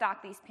going to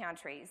stock these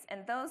pantries.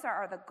 And those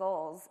are the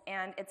goals,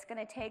 and it's going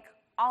to take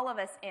all of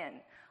us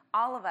in.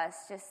 All of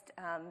us just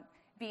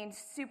being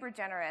super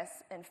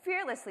generous and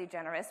fearlessly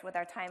generous with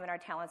our time and our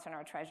talents and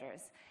our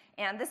treasures.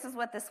 And this is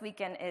what this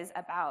weekend is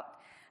about.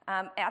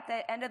 At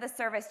the end of the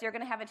service, you're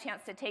going to have a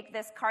chance to take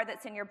this card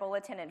that's in your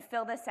bulletin and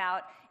fill this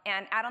out.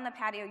 And out on the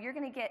patio, you're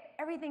going to get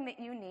everything that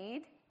you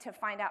need to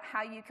find out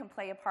how you can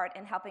play a part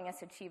in helping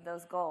us achieve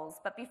those goals.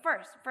 But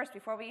first,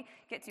 before we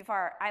get too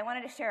far, I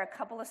wanted to share a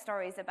couple of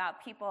stories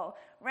about people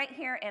right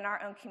here in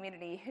our own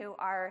community who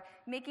are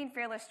making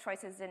fearless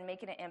choices and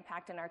making an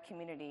impact in our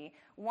community.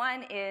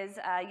 One is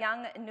a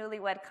young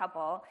newlywed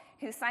couple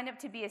who signed up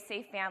to be a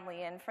Safe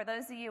Family. And for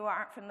those of you who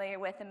aren't familiar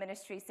with the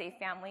ministry Safe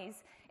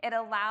Families, it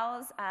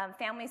allows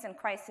families in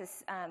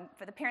crisis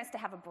for the parents to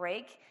have a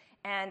break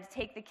and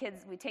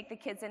we take the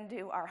kids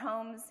into our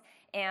homes,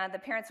 and the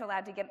parents are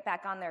allowed to get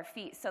back on their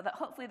feet, so that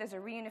hopefully there's a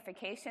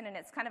reunification, and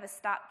it's kind of a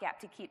stopgap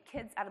to keep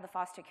kids out of the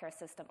foster care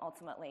system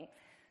ultimately.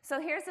 So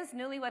here's this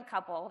newlywed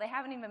couple. They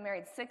haven't even been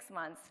married 6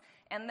 months,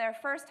 and their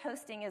first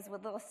hosting is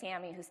with little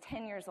Sammy, who's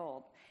 10 years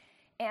old.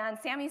 And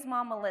Sammy's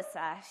mom,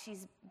 Melissa, she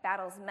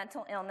battles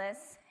mental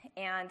illness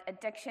and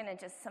addiction and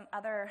just some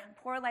other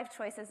poor life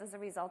choices as a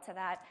result of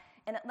that.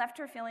 And it left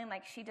her feeling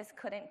like she just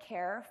couldn't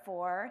care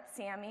for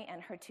Sammy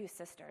and her two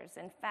sisters.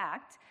 In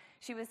fact,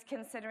 she was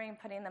considering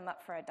putting them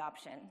up for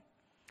adoption.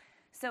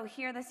 So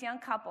here this young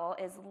couple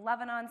is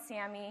loving on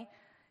Sammy,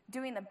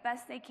 doing the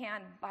best they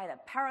can by the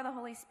power of the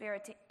Holy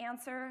Spirit to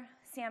answer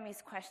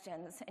Sammy's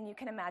questions. And you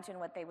can imagine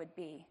what they would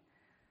be.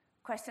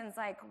 Questions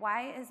like,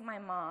 why is my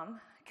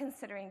mom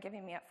considering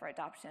giving me up for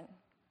adoption?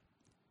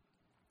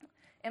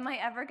 Am I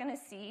ever going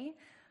to see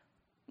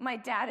my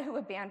dad who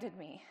abandoned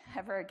me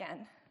ever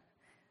again?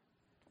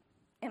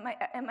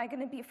 Am I going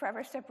to be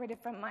forever separated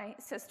from my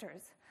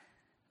sisters?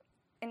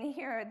 And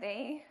here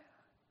they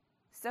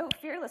so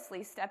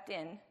fearlessly stepped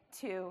in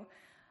to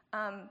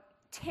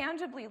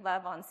tangibly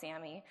love on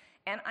Sammy,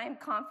 and I'm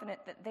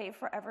confident that they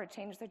forever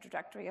changed the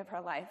trajectory of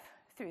her life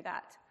through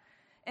that.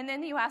 And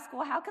then you ask,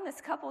 well, how can this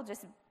couple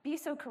just be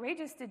so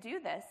courageous to do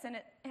this? And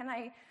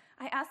I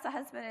asked the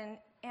husband,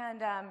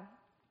 and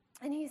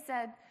he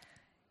said,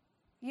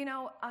 you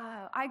know,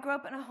 I grew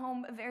up in a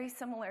home very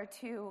similar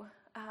to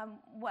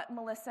what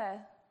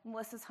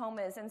Melissa's home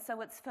is, and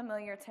so it's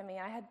familiar to me.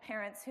 I had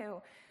parents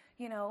who,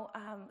 you know,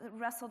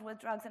 wrestled with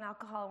drugs and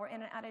alcohol, were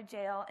in and out of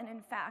jail, and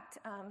in fact,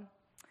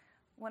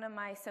 one of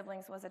my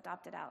siblings was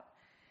adopted out.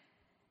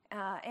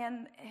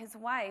 And his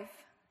wife,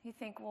 you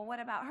think, well,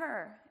 what about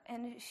her?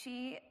 And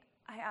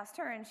I asked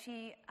her, and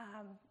she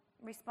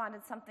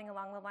responded something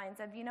along the lines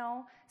of, you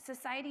know,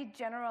 society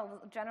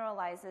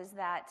generalizes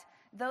that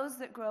those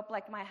that grew up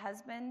like my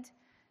husband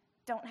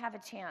don't have a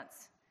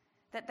chance,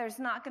 that there's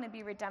not going to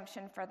be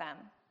redemption for them.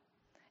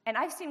 And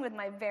I've seen with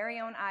my very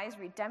own eyes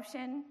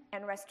redemption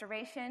and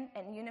restoration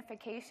and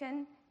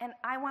unification, and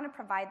I want to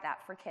provide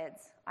that for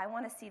kids. I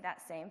want to see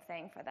that same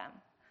thing for them.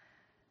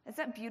 Is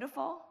that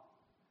beautiful?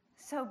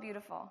 So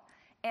beautiful.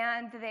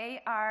 And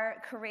they are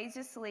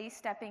courageously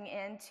stepping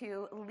in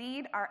to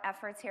lead our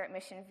efforts here at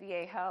Mission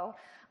Viejo,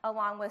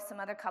 along with some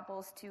other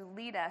couples to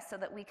lead us so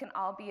that we can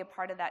all be a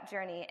part of that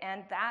journey.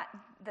 And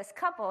this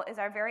couple is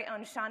our very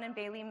own Sean and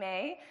Bailey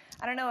May.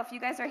 I don't know if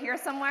you guys are here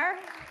somewhere.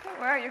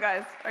 Where are you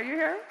guys? Are you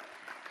here?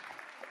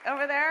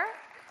 Over there?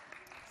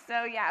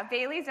 So yeah,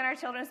 Bailey's in our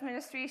children's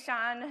ministry.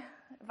 Sean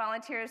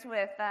volunteers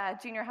with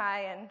junior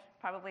high and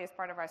probably is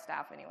part of our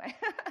staff anyway.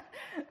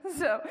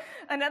 So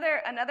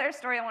another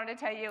story I wanted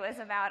to tell you is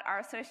about our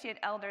associate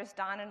elders,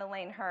 Don and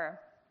Elaine Herr.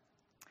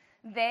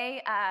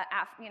 They,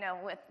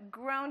 with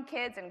grown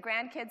kids and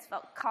grandkids,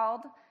 felt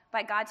called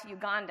by God to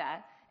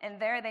Uganda,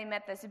 and there they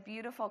met this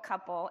beautiful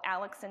couple,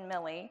 Alex and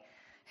Millie,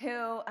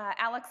 who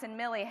Alex and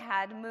Millie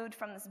had moved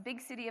from this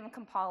big city of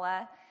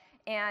Kampala,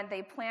 and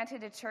they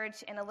planted a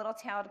church in a little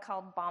town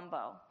called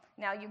Bombo.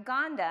 Now,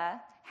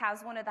 Uganda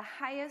has one of the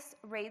highest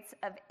rates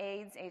of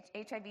AIDS,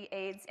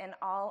 HIV/AIDS in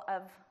all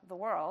of the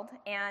world,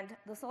 and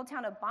this little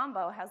town of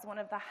Bombo has one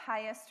of the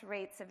highest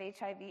rates of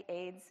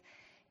HIV/AIDS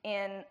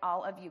in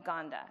all of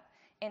Uganda.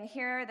 And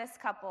here, this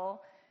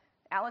couple,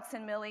 Alex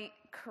and Millie,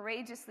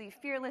 courageously,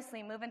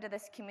 fearlessly move into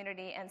this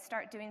community and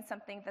start doing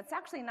something that's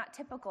actually not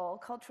typical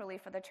culturally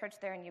for the church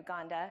there in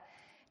Uganda.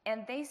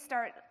 And they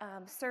start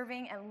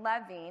serving and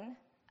loving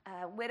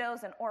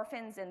widows and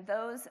orphans and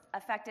those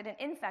affected and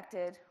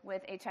infected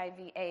with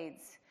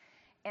HIV/AIDS.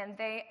 And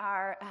they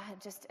are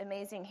just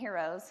amazing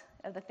heroes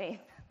of the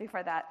faith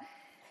before that.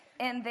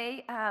 And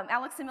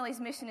Alex and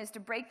Millie's mission is to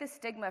break the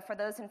stigma for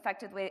those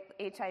infected with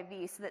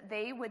HIV so that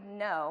they would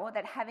know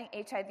that having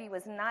HIV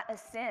was not a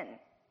sin,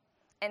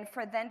 and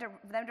for them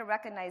to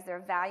recognize their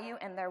value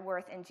and their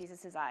worth in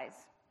Jesus' eyes.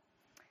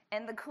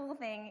 And the cool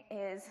thing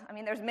is,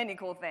 there's many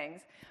cool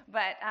things,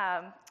 but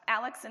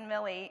Alex and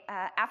Millie,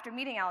 after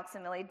meeting Alex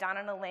and Millie, Don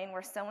and Elaine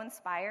were so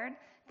inspired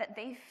that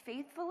they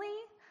faithfully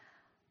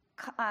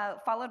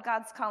followed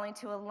God's calling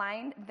to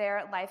align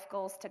their life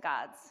goals to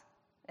God's.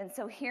 And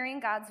so hearing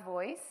God's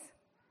voice,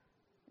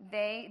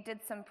 they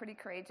did some pretty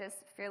courageous,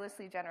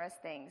 fearlessly generous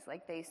things.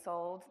 Like they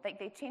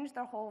changed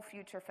their whole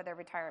future for their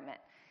retirement.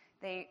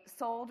 They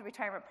sold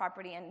retirement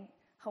property in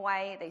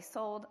Hawaii, they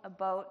sold a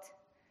boat,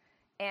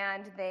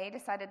 and they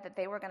decided that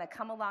they were going to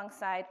come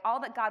alongside all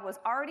that God was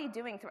already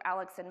doing through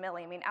Alex and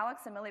Millie.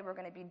 Alex and Millie were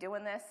going to be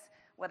doing this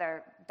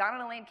whether Don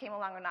and Elaine came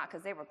along or not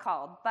because they were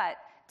called, but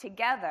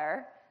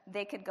together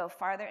they could go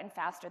farther and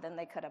faster than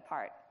they could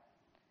apart.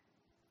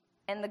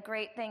 And the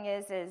great thing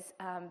is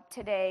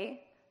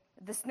today,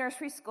 this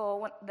nursery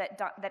school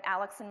that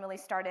Alex and Millie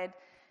started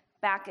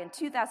back in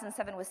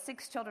 2007 with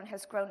 6 children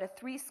has grown to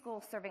 3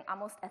 schools serving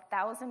almost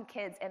 1,000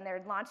 kids, and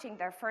they're launching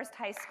their first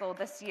high school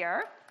this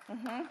year.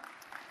 Mm-hmm.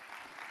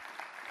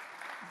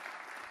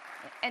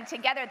 And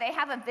together they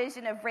have a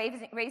vision of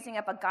raising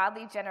up a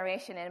godly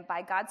generation, and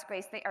by God's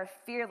grace, they are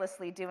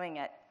fearlessly doing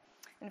it.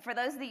 And for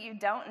those that you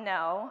don't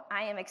know,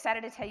 I am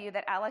excited to tell you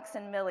that Alex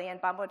and Millie and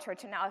Bombo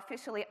Church are now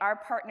officially our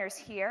partners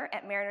here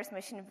at Mariners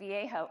Mission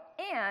Viejo.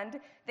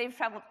 And they've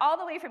traveled all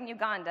the way from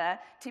Uganda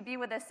to be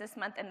with us this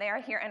month, and they are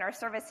here in our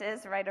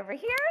services right over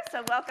here.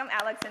 So welcome,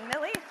 Alex and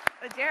Millie.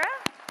 Ojera.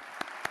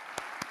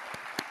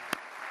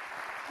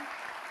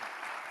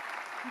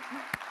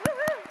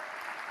 Woo-hoo.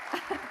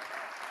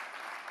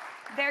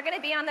 They're going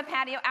to be on the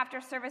patio after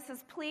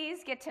services. Please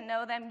get to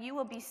know them. You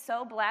will be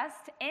so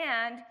blessed,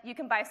 and you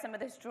can buy some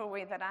of this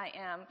jewelry that I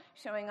am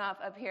showing off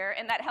up here,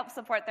 and that helps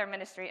support their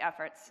ministry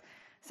efforts.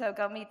 So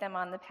go meet them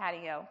on the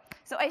patio.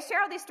 So I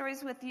share all these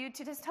stories with you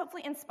to just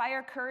hopefully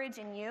inspire courage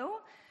in you,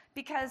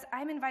 because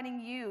I'm inviting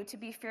you to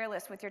be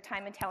fearless with your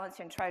time and talents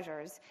and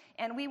treasures.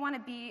 And we want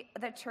to be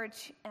the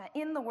church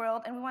in the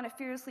world, and we want to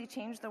fearlessly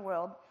change the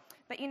world.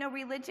 But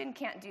religion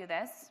can't do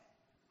this.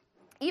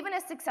 Even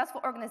a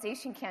successful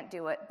organization can't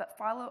do it, but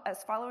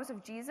as followers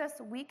of Jesus,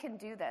 we can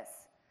do this.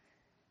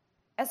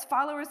 As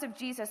followers of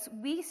Jesus,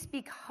 we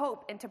speak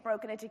hope into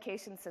broken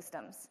education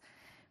systems.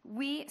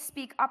 We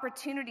speak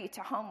opportunity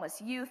to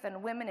homeless youth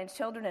and women and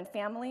children and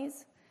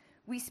families.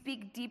 We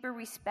speak deeper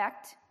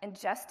respect and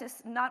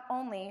justice, not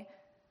only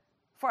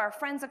for our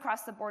friends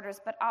across the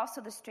borders, but also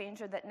the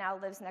stranger that now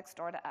lives next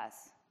door to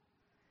us.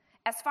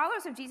 As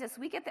followers of Jesus,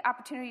 we get the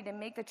opportunity to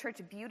make the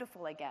church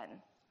beautiful again.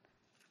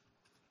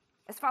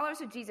 As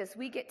followers of Jesus,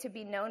 we get to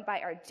be known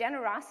by our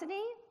generosity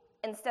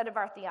instead of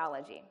our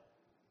theology.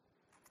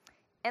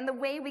 And the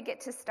way we get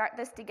to start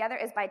this together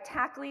is by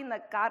tackling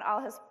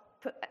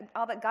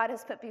all that God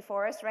has put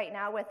before us right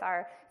now with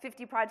our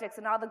 50 projects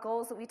and all the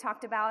goals that we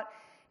talked about.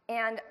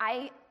 And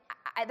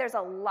there's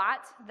a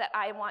lot that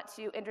I want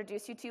to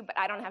introduce you to, but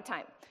I don't have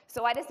time.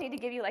 So I just need to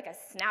give you like a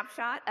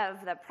snapshot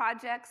of the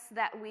projects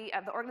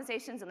of the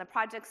organizations and the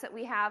projects that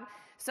we have.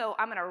 So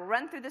I'm going to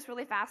run through this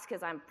really fast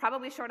because I'm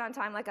probably short on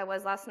time like I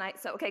was last night.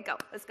 So okay,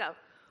 let's go.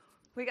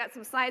 We got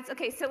some slides.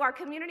 Okay, so our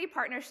community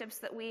partnerships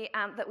that we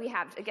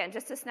have, again,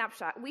 just a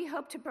snapshot. We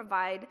hope to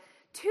provide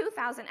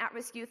 2,000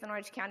 at-risk youth in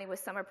Orange County with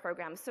summer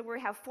programs. So we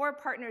have 4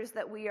 partners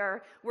that we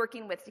are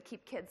working with to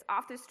keep kids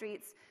off the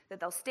streets, that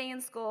they'll stay in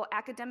school,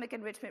 academic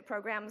enrichment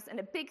programs, and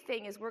a big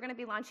thing is we're going to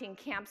be launching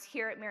camps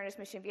here at Mariners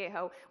Mission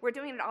Viejo. We're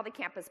doing it at all the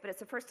campus, but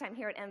it's the first time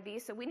here at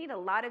MV, so we need a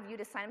lot of you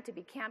to sign up to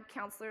be camp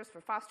counselors for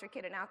foster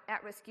kid and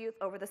at-risk youth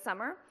over the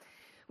summer.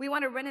 We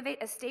want to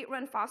renovate a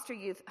state-run foster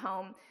youth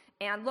home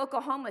and local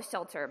homeless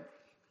shelter.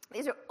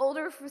 These are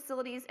older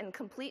facilities in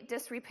complete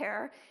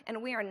disrepair,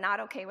 and we are not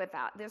okay with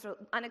that. These are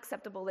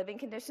unacceptable living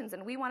conditions,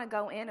 and we want to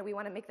go in and we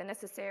want to make the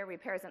necessary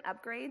repairs and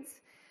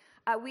upgrades.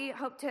 We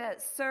hope to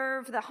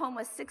serve the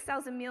homeless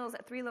 6,000 meals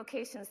at 3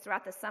 locations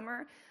throughout the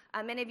summer.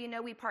 Many of you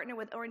know we partner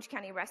with Orange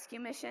County Rescue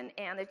Mission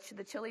and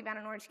the Chili Van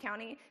in Orange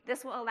County.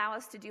 This will allow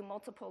us to do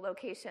multiple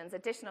locations,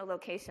 additional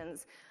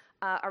locations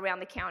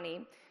around the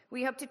county.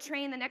 We hope to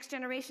train the next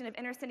generation of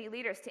inner city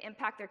leaders to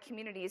impact their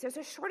communities. There's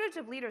a shortage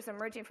of leaders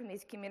emerging from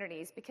these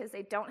communities because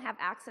they don't have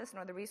access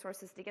nor the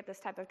resources to get this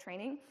type of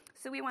training,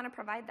 so we want to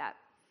provide that.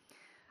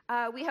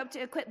 We hope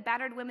to equip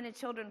battered women and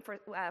children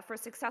for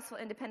successful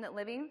independent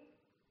living.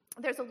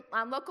 There's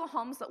local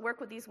homes that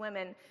work with these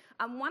women.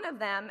 One of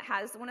them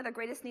has one of their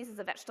greatest needs is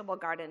a vegetable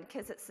garden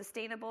because it's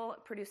sustainable,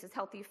 it produces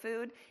healthy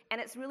food,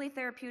 and it's really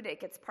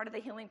therapeutic. It's part of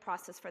the healing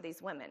process for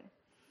these women.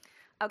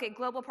 Okay,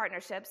 global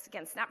partnerships.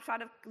 Again,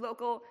 snapshot of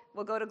local.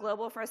 We'll go to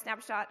global for a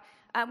snapshot.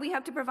 We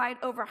have to provide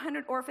over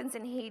 100 orphans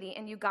in Haiti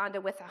and Uganda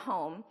with a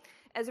home.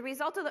 As a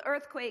result of the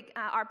earthquake,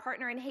 our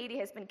partner in Haiti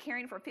has been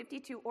caring for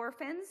 52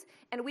 orphans,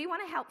 and we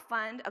want to help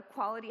fund a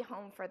quality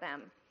home for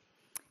them.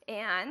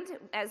 And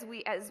as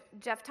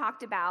Jeff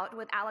talked about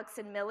with Alex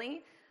and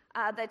Millie,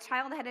 the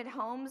child-headed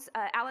homes,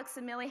 Alex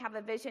and Millie have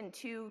a vision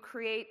to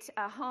create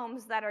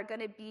homes that are going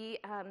to be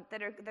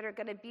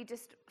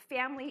just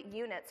family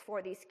units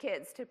for these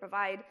kids to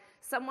provide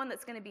someone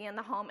that's going to be in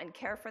the home and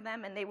care for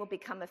them, and they will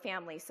become a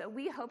family. So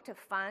we hope to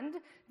fund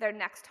their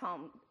next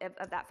home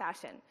of that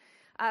fashion.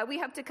 We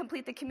hope to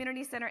complete the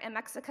community center in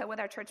Mexico with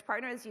our church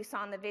partners, you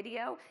saw in the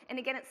video. And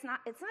again, it's not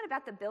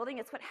about the building,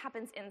 it's what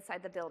happens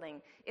inside the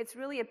building. It's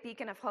really a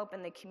beacon of hope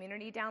in the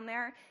community down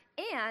there.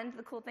 And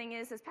the cool thing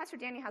is Pastor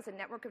Danny has a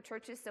network of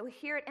churches. So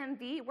here at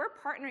MV, we're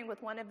partnering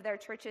with one of their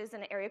churches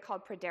in an area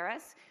called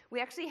Praderas.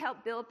 We actually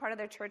helped build part of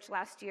their church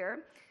last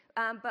year.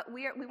 But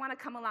we want to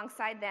come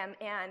alongside them,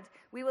 and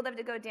we would love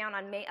to go down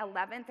on May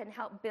 11th and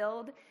help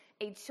build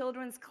a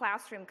children's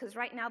classroom, because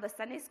right now the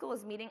Sunday school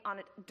is meeting on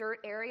a dirt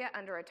area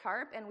under a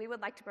tarp, and we would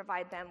like to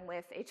provide them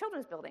with a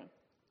children's building.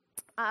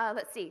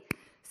 Let's see.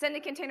 Send a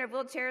container of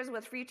wheelchairs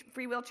with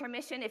free wheelchair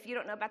mission. If you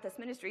don't know about this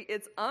ministry,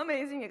 it's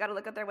amazing. You got to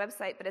look at their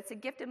website, but it's a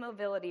gift of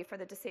mobility for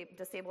the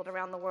disabled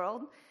around the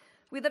world.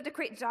 We'd love to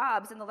create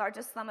jobs in the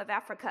largest slum of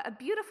Africa, a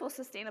beautiful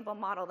sustainable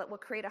model that will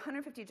create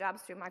 150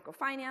 jobs through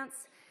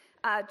microfinance.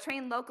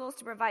 Train locals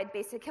to provide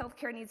basic health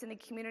care needs in the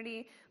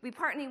community. We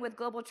partner with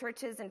global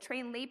churches and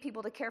train lay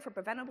people to care for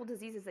preventable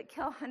diseases that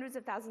kill hundreds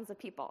of thousands of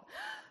people.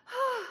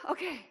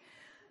 Okay.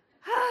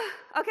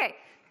 Okay.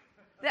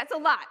 That's a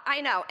lot,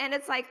 I know. And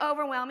it's like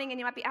overwhelming, and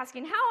you might be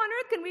asking, how on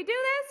earth can we do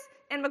this?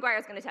 And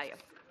McGuire's going to tell you.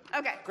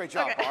 Okay. Great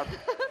job, okay. Barb.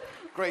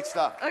 Great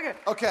stuff. Okay.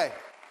 Okay.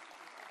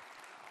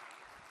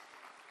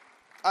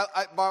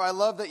 Barb, I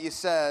love that you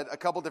said a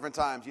couple different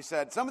times, you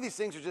said some of these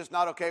things are just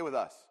not okay with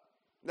us.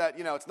 That,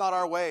 it's not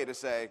our way to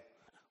say,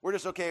 we're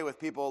just okay with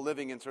people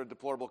living in sort of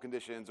deplorable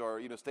conditions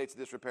or, states of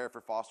disrepair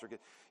for foster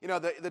kids.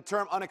 The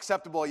term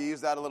unacceptable, you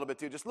use that a little bit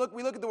too.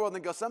 We look at the world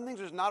and go, some things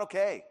are just not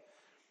okay.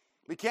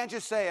 We can't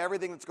just say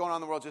everything that's going on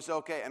in the world is just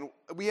okay. And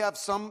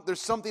there's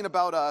something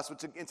about us,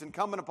 which it's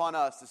incumbent upon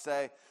us to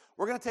say,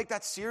 we're going to take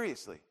that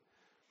seriously.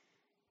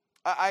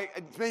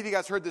 Many of you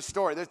guys heard this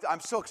story. I'm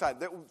so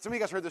excited. Some of you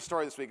guys heard this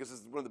story this week. This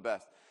is one of the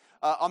best.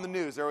 On the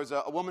news, there was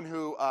a woman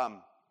who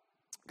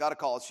got a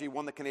call. She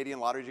won the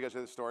Canadian lottery. Did you guys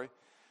hear this story?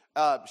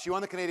 She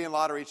won the Canadian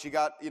lottery. She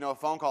got, a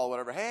phone call or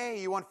whatever.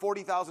 Hey, you won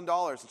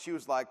 $40,000. And she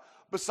was like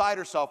beside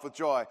herself with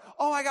joy.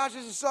 Oh my gosh,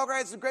 this is so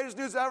great. It's the greatest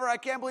news ever. I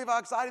can't believe how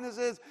exciting this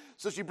is.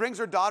 So she brings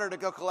her daughter to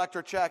go collect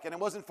her check. And it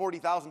wasn't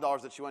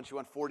 $40,000 that she won. She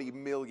won $40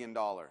 million.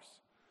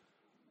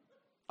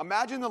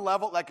 Imagine the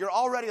level, like you're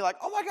already like,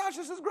 oh my gosh,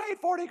 this is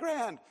great, 40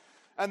 grand.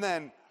 And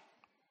then,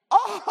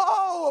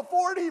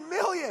 40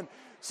 million.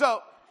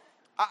 So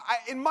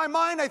in my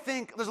mind, I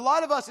think there's a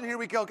lot of us in here,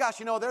 we go, gosh,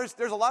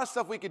 there's a lot of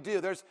stuff we could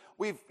do.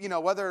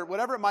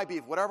 Whatever it might be,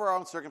 whatever our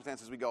own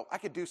circumstances, we go, I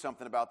could do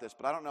something about this,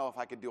 but I don't know if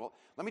I could do it.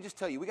 Let me just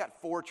tell you, we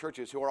got 4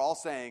 churches who are all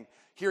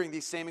hearing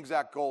these same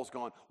exact goals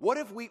going, what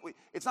if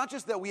it's not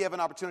just that we have an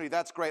opportunity,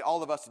 that's great,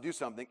 all of us to do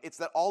something. It's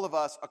that all of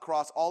us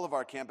across all of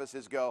our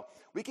campuses go,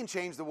 we can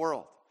change the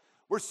world.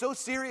 We're so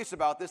serious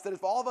about this that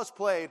if all of us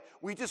played,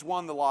 we just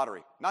won the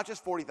lottery. Not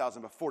just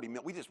 40,000, but 40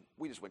 million.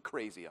 We just went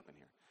crazy up in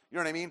here. You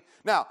know what I mean?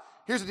 Now,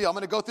 here's the deal. I'm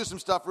going to go through some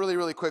stuff really,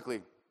 really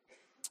quickly.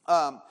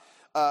 Look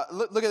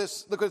at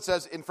this. Look what it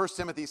says in 1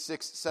 Timothy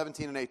 6,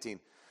 17 and 18.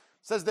 It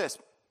says this.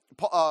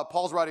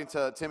 Paul's writing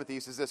to Timothy.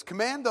 He says this.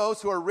 Command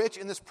those who are rich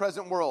in this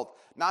present world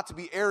not to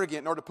be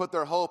arrogant nor to put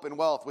their hope in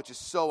wealth, which is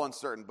so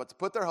uncertain, but to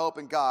put their hope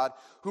in God,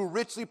 who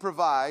richly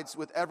provides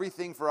with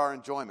everything for our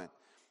enjoyment.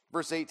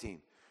 Verse 18.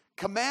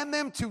 Command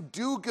them to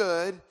do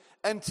good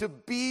and to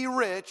be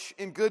rich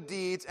in good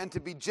deeds and to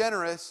be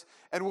generous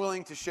and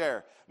willing to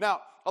share.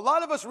 Now, a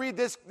lot of us read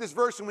this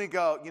verse and we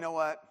go, you know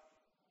what?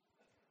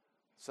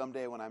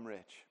 Someday when I'm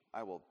rich,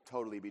 I will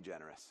totally be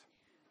generous.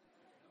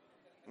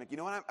 Like, you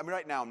know what? I mean,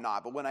 right now I'm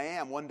not, but when I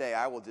am, one day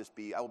I will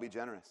be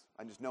generous.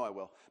 I just know I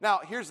will. Now,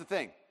 here's the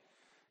thing.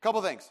 A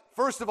couple things.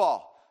 First of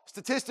all,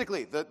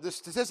 statistically, the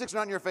statistics are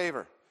not in your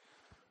favor.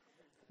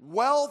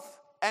 Wealth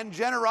and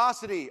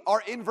generosity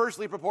are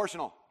inversely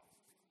proportional.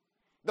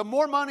 The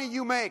more money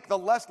you make, the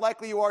less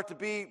likely you are to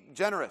be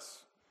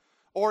generous.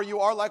 Or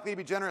you are likely to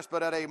be generous,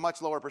 but at a much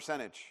lower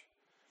percentage.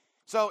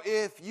 So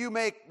if you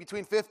make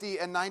between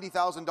 $50,000 and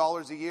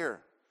 $90,000 a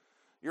year,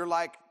 you're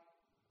like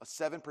a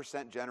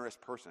 7% generous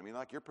person. I mean,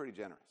 like, you're pretty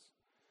generous.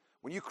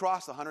 When you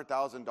cross the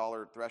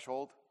 $100,000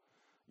 threshold,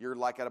 you're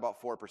like at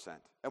about 4%.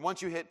 And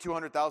once you hit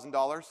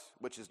 $200,000,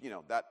 which is,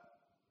 that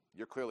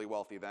you're clearly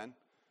wealthy then,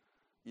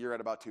 you're at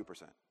about 2%.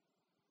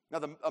 Now,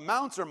 the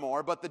amounts are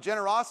more, but the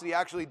generosity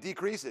actually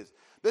decreases.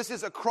 This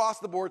is across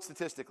the board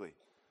statistically.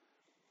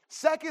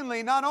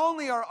 Secondly, not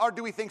only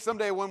do we think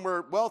someday when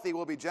we're wealthy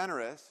we'll be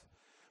generous,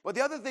 but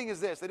the other thing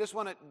is this. I just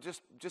want to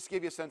just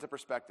give you a sense of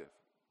perspective.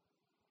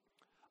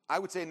 I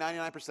would say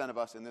 99% of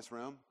us in this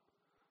room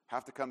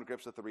have to come to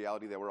grips with the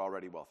reality that we're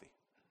already wealthy.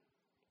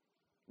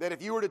 That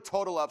if you were to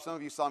total up, some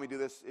of you saw me do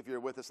this if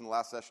you're with us in the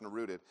last session of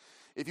Rooted,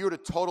 if you were to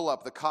total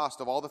up the cost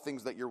of all the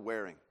things that you're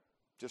wearing,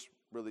 just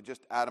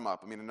add them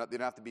up. I mean, they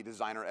don't have to be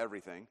designer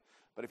everything,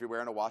 but if you're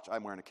wearing a watch,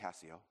 I'm wearing a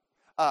Casio.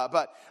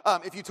 But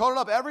if you total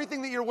up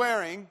everything that you're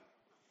wearing,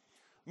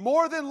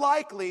 more than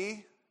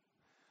likely,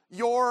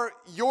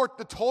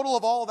 the total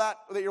of all that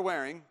you're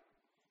wearing,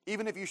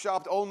 even if you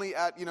shopped only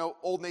at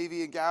Old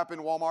Navy and Gap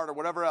and Walmart or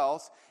whatever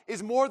else,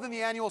 is more than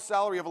the annual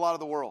salary of a lot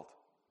of the world.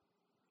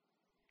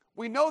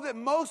 We know that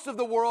most of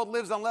the world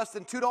lives on less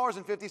than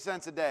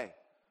 $2.50 a day.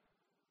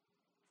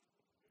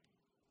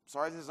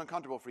 Sorry, this is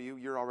uncomfortable for you.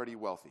 You're already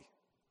wealthy.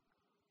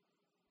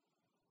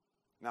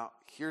 Now,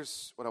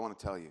 here's what I want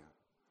to tell you.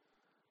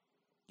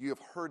 You have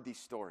heard these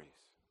stories.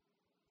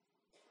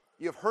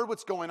 You have heard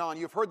what's going on.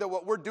 You have heard that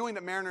what we're doing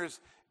at Mariners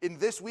in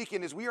this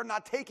weekend is we are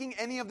not taking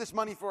any of this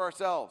money for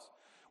ourselves.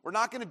 We're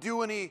not going to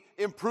do any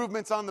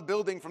improvements on the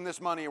building from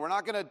this money. We're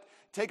not going to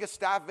take a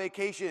staff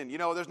vacation.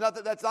 There's none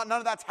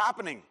of that's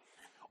happening.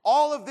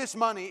 All of this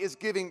money is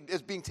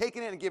being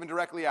taken in and given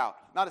directly out.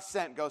 Not a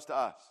cent goes to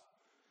us.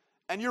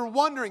 And you're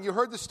wondering, you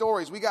heard the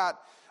stories. We got,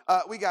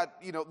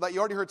 you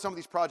already heard some of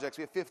these projects.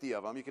 We have 50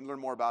 of them. You can learn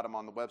more about them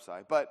on the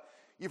website. But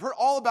you've heard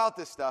all about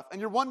this stuff,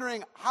 and you're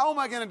wondering, how am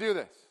I going to do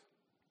this?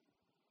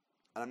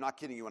 And I'm not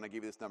kidding you when I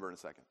give you this number in a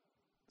second.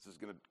 This is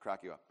going to crack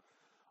you up.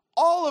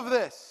 All of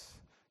this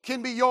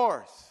can be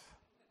yours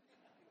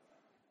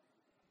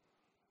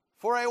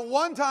for a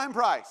one-time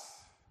price.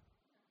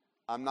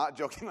 I'm not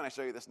joking when I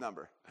show you this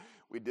number.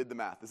 We did the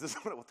math. This is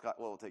what it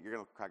will take. You're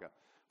going to crack up.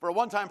 For a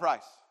one-time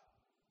price.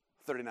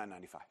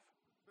 $39.95.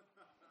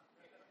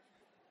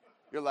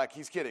 You're like,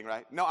 he's kidding,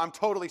 right? No, I'm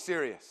totally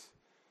serious.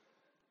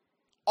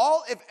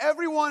 If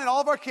everyone in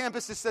all of our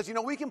campuses says,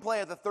 we can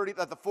play at the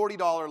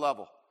 $40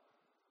 level,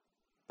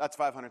 that's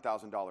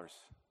 $500,000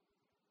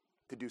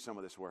 to do some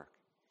of this work.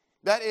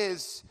 That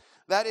is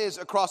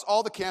across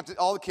all the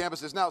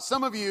campuses. Now,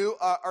 some of you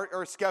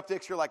are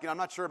skeptics. You're like, I'm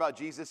not sure about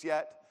Jesus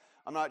yet.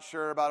 I'm not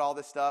sure about all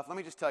this stuff. Let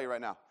me just tell you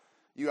right now,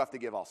 you have to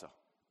give also.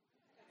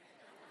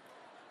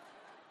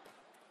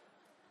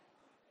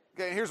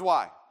 Okay, here's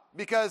why.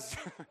 Because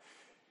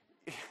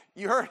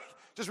you heard,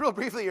 just real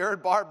briefly, you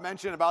heard Barb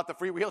mention about the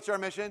free wheelchair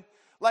mission.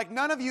 Like,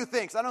 none of you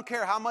thinks, I don't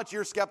care how much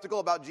you're skeptical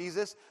about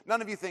Jesus,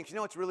 none of you thinks,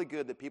 it's really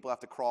good that people have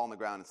to crawl on the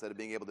ground instead of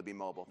being able to be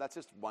mobile. That's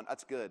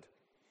that's good.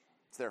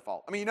 It's their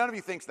fault. I mean, none of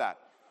you thinks that,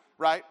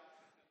 right?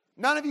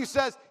 None of you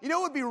says,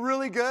 what would be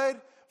really good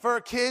for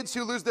kids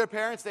who lose their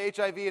parents to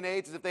HIV and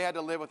AIDS is if they had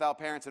to live without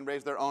parents and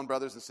raise their own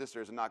brothers and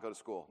sisters and not go to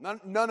school.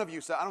 None of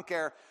you say, I don't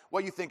care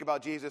what you think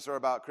about Jesus or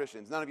about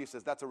Christians. None of you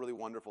says that's a really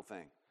wonderful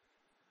thing.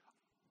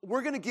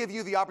 We're going to give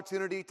you the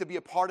opportunity to be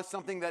a part of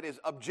something that is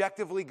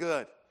objectively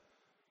good.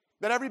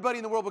 That everybody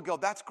in the world would go,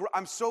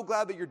 I'm so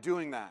glad that you're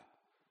doing that.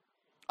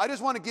 I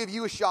just want to give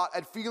you a shot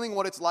at feeling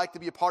what it's like to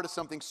be a part of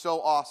something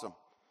so awesome.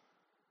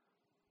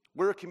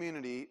 We're a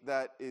community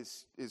that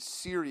is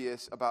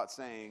serious about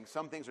saying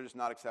some things are just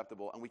not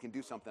acceptable and we can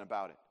do something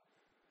about it.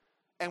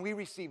 And we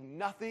receive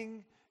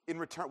nothing in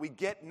return. We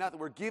get nothing.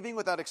 We're giving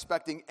without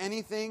expecting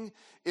anything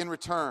in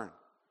return.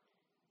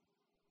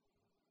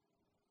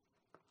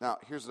 Now,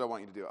 here's what I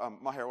want you to do.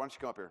 Maher, why don't you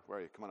come up here? Where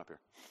are you? Come on up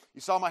here.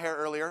 You saw my hair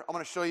earlier. I'm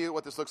going to show you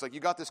what this looks like. You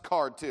got this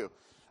card, too.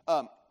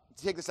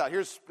 Take this out.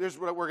 Here's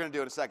what we're going to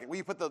do in a second. Will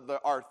you put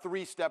our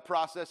 3-step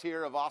process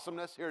here of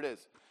awesomeness? Here it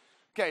is.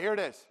 Okay, here it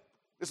is.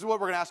 This is what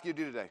we're going to ask you to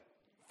do today.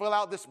 Fill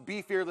out this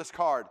Be Fearless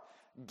card.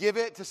 Give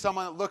it to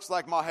someone that looks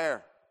like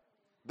Maher.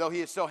 Though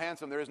he is so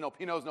handsome,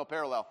 he knows no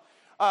parallel.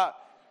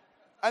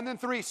 And then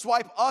 3,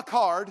 swipe a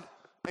card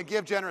and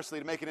give generously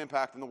to make an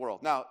impact in the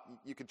world. Now,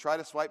 you could try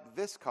to swipe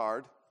this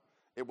card.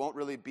 It won't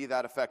really be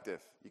that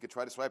effective. You could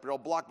try to swipe your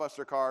old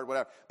Blockbuster card,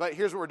 whatever. But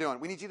here's what we're doing.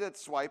 We need you to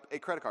swipe a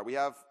credit card. We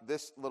have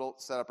this little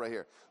setup right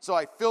here. So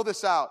I fill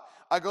this out.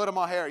 I go to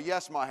Maher.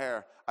 Yes,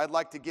 Maher. I'd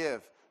like to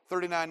give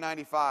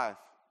 $39.95.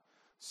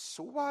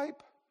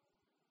 Swipe.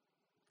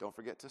 Don't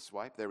forget to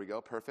swipe. There we go.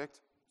 Perfect.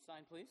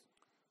 Sign, please.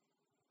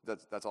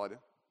 That's all I do?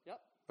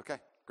 Yep. Okay,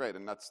 great.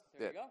 And that's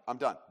There it. you go. I'm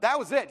done. That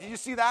was it. Did you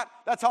see that?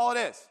 That's all it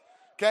is.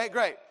 Okay,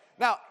 great.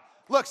 Now,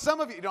 look, some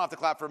of you don't have to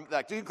clap for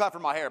that. You can clap for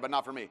my hair, but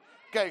not for me.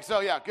 Okay, so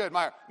yeah, good,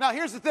 my hair. Now,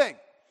 here's the thing.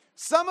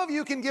 Some of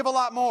you can give a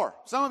lot more.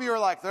 Some of you are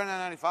like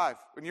 $39.95,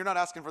 and you're not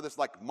asking for this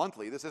like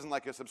monthly. This isn't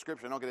like a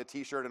subscription. I don't get a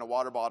T-shirt and a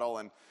water bottle,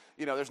 and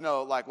there's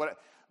no like what.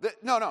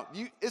 No.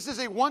 This is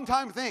a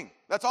one-time thing.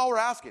 That's all we're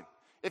asking.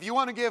 If you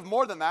want to give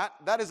more than that,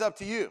 that is up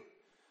to you.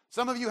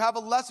 Some of you have a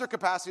lesser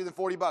capacity than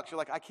 $40. You're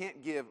like, I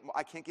can't give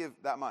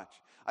that much.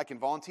 I can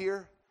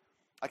volunteer.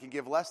 I can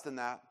give less than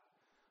that.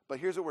 But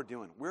here's what we're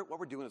doing. What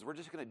we're doing is we're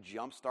just going to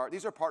jumpstart.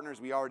 These are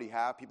partners we already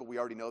have, people we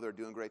already know that are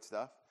doing great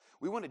stuff.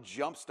 We want to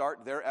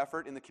jumpstart their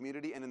effort in the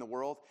community and in the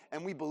world,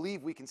 and we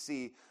believe we can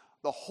see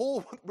the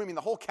whole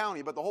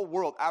county, but the whole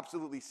world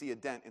absolutely see a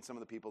dent in some of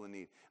the people in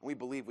need. And we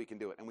believe we can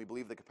do it, and we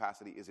believe the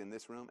capacity is in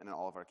this room and in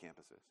all of our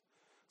campuses.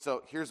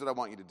 So here's what I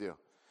want you to do.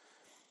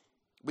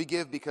 We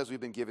give because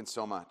we've been given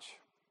so much.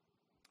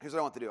 Here's what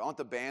I want to do. I want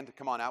the band to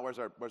come on out. Where's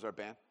our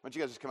band? Why don't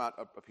you guys just come out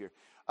up here?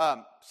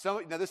 Now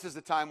this is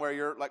the time where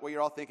you're like what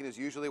you're all thinking is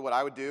usually what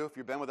I would do if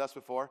you've been with us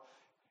before.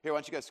 Here, why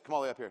don't you guys come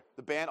all the way up here?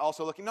 The band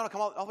also looking. No,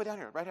 come all the way down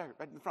here, right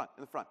in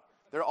the front.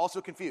 They're also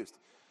confused.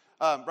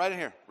 Right in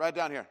here, right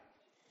down here.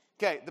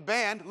 Okay, the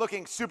band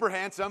looking super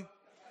handsome.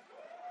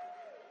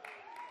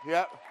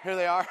 Yep, here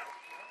they are.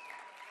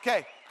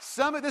 Okay,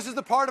 this is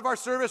the part of our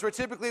service where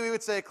typically we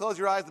would say, close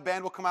your eyes, the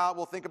band will come out,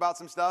 we'll think about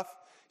some stuff.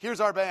 Here's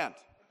our band.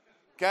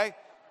 Okay?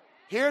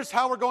 Here's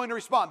how we're going to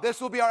respond.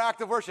 This will be our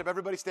act of worship.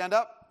 Everybody stand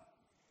up.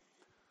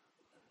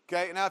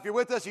 Okay, now if you're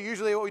with us,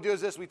 usually what we do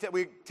is this. We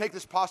take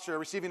this posture,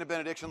 receiving a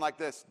benediction like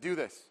this. Do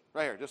this,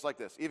 right here, just like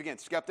this. Even again,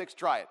 skeptics,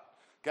 try it.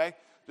 Okay?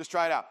 Just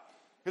try it out.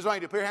 Here's what I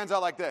want you to do. Put your hands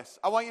out like this.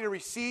 I want you to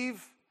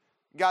receive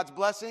God's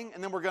blessing,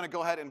 and then we're going to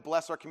go ahead and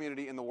bless our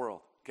community in the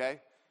world.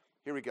 Okay?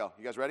 Here we go.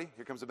 You guys ready?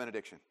 Here comes the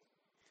benediction.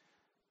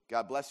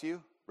 God bless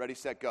you. Ready,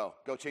 set, go.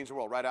 Go change the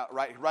world. Right out.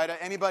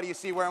 Anybody you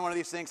see wearing one of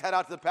these things, head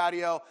out to the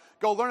patio.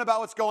 Go learn about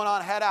what's going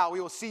on. Head out.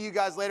 We will see you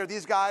guys later.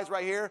 These guys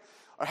right here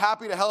are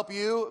happy to help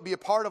you be a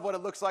part of what it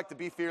looks like to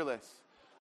be fearless.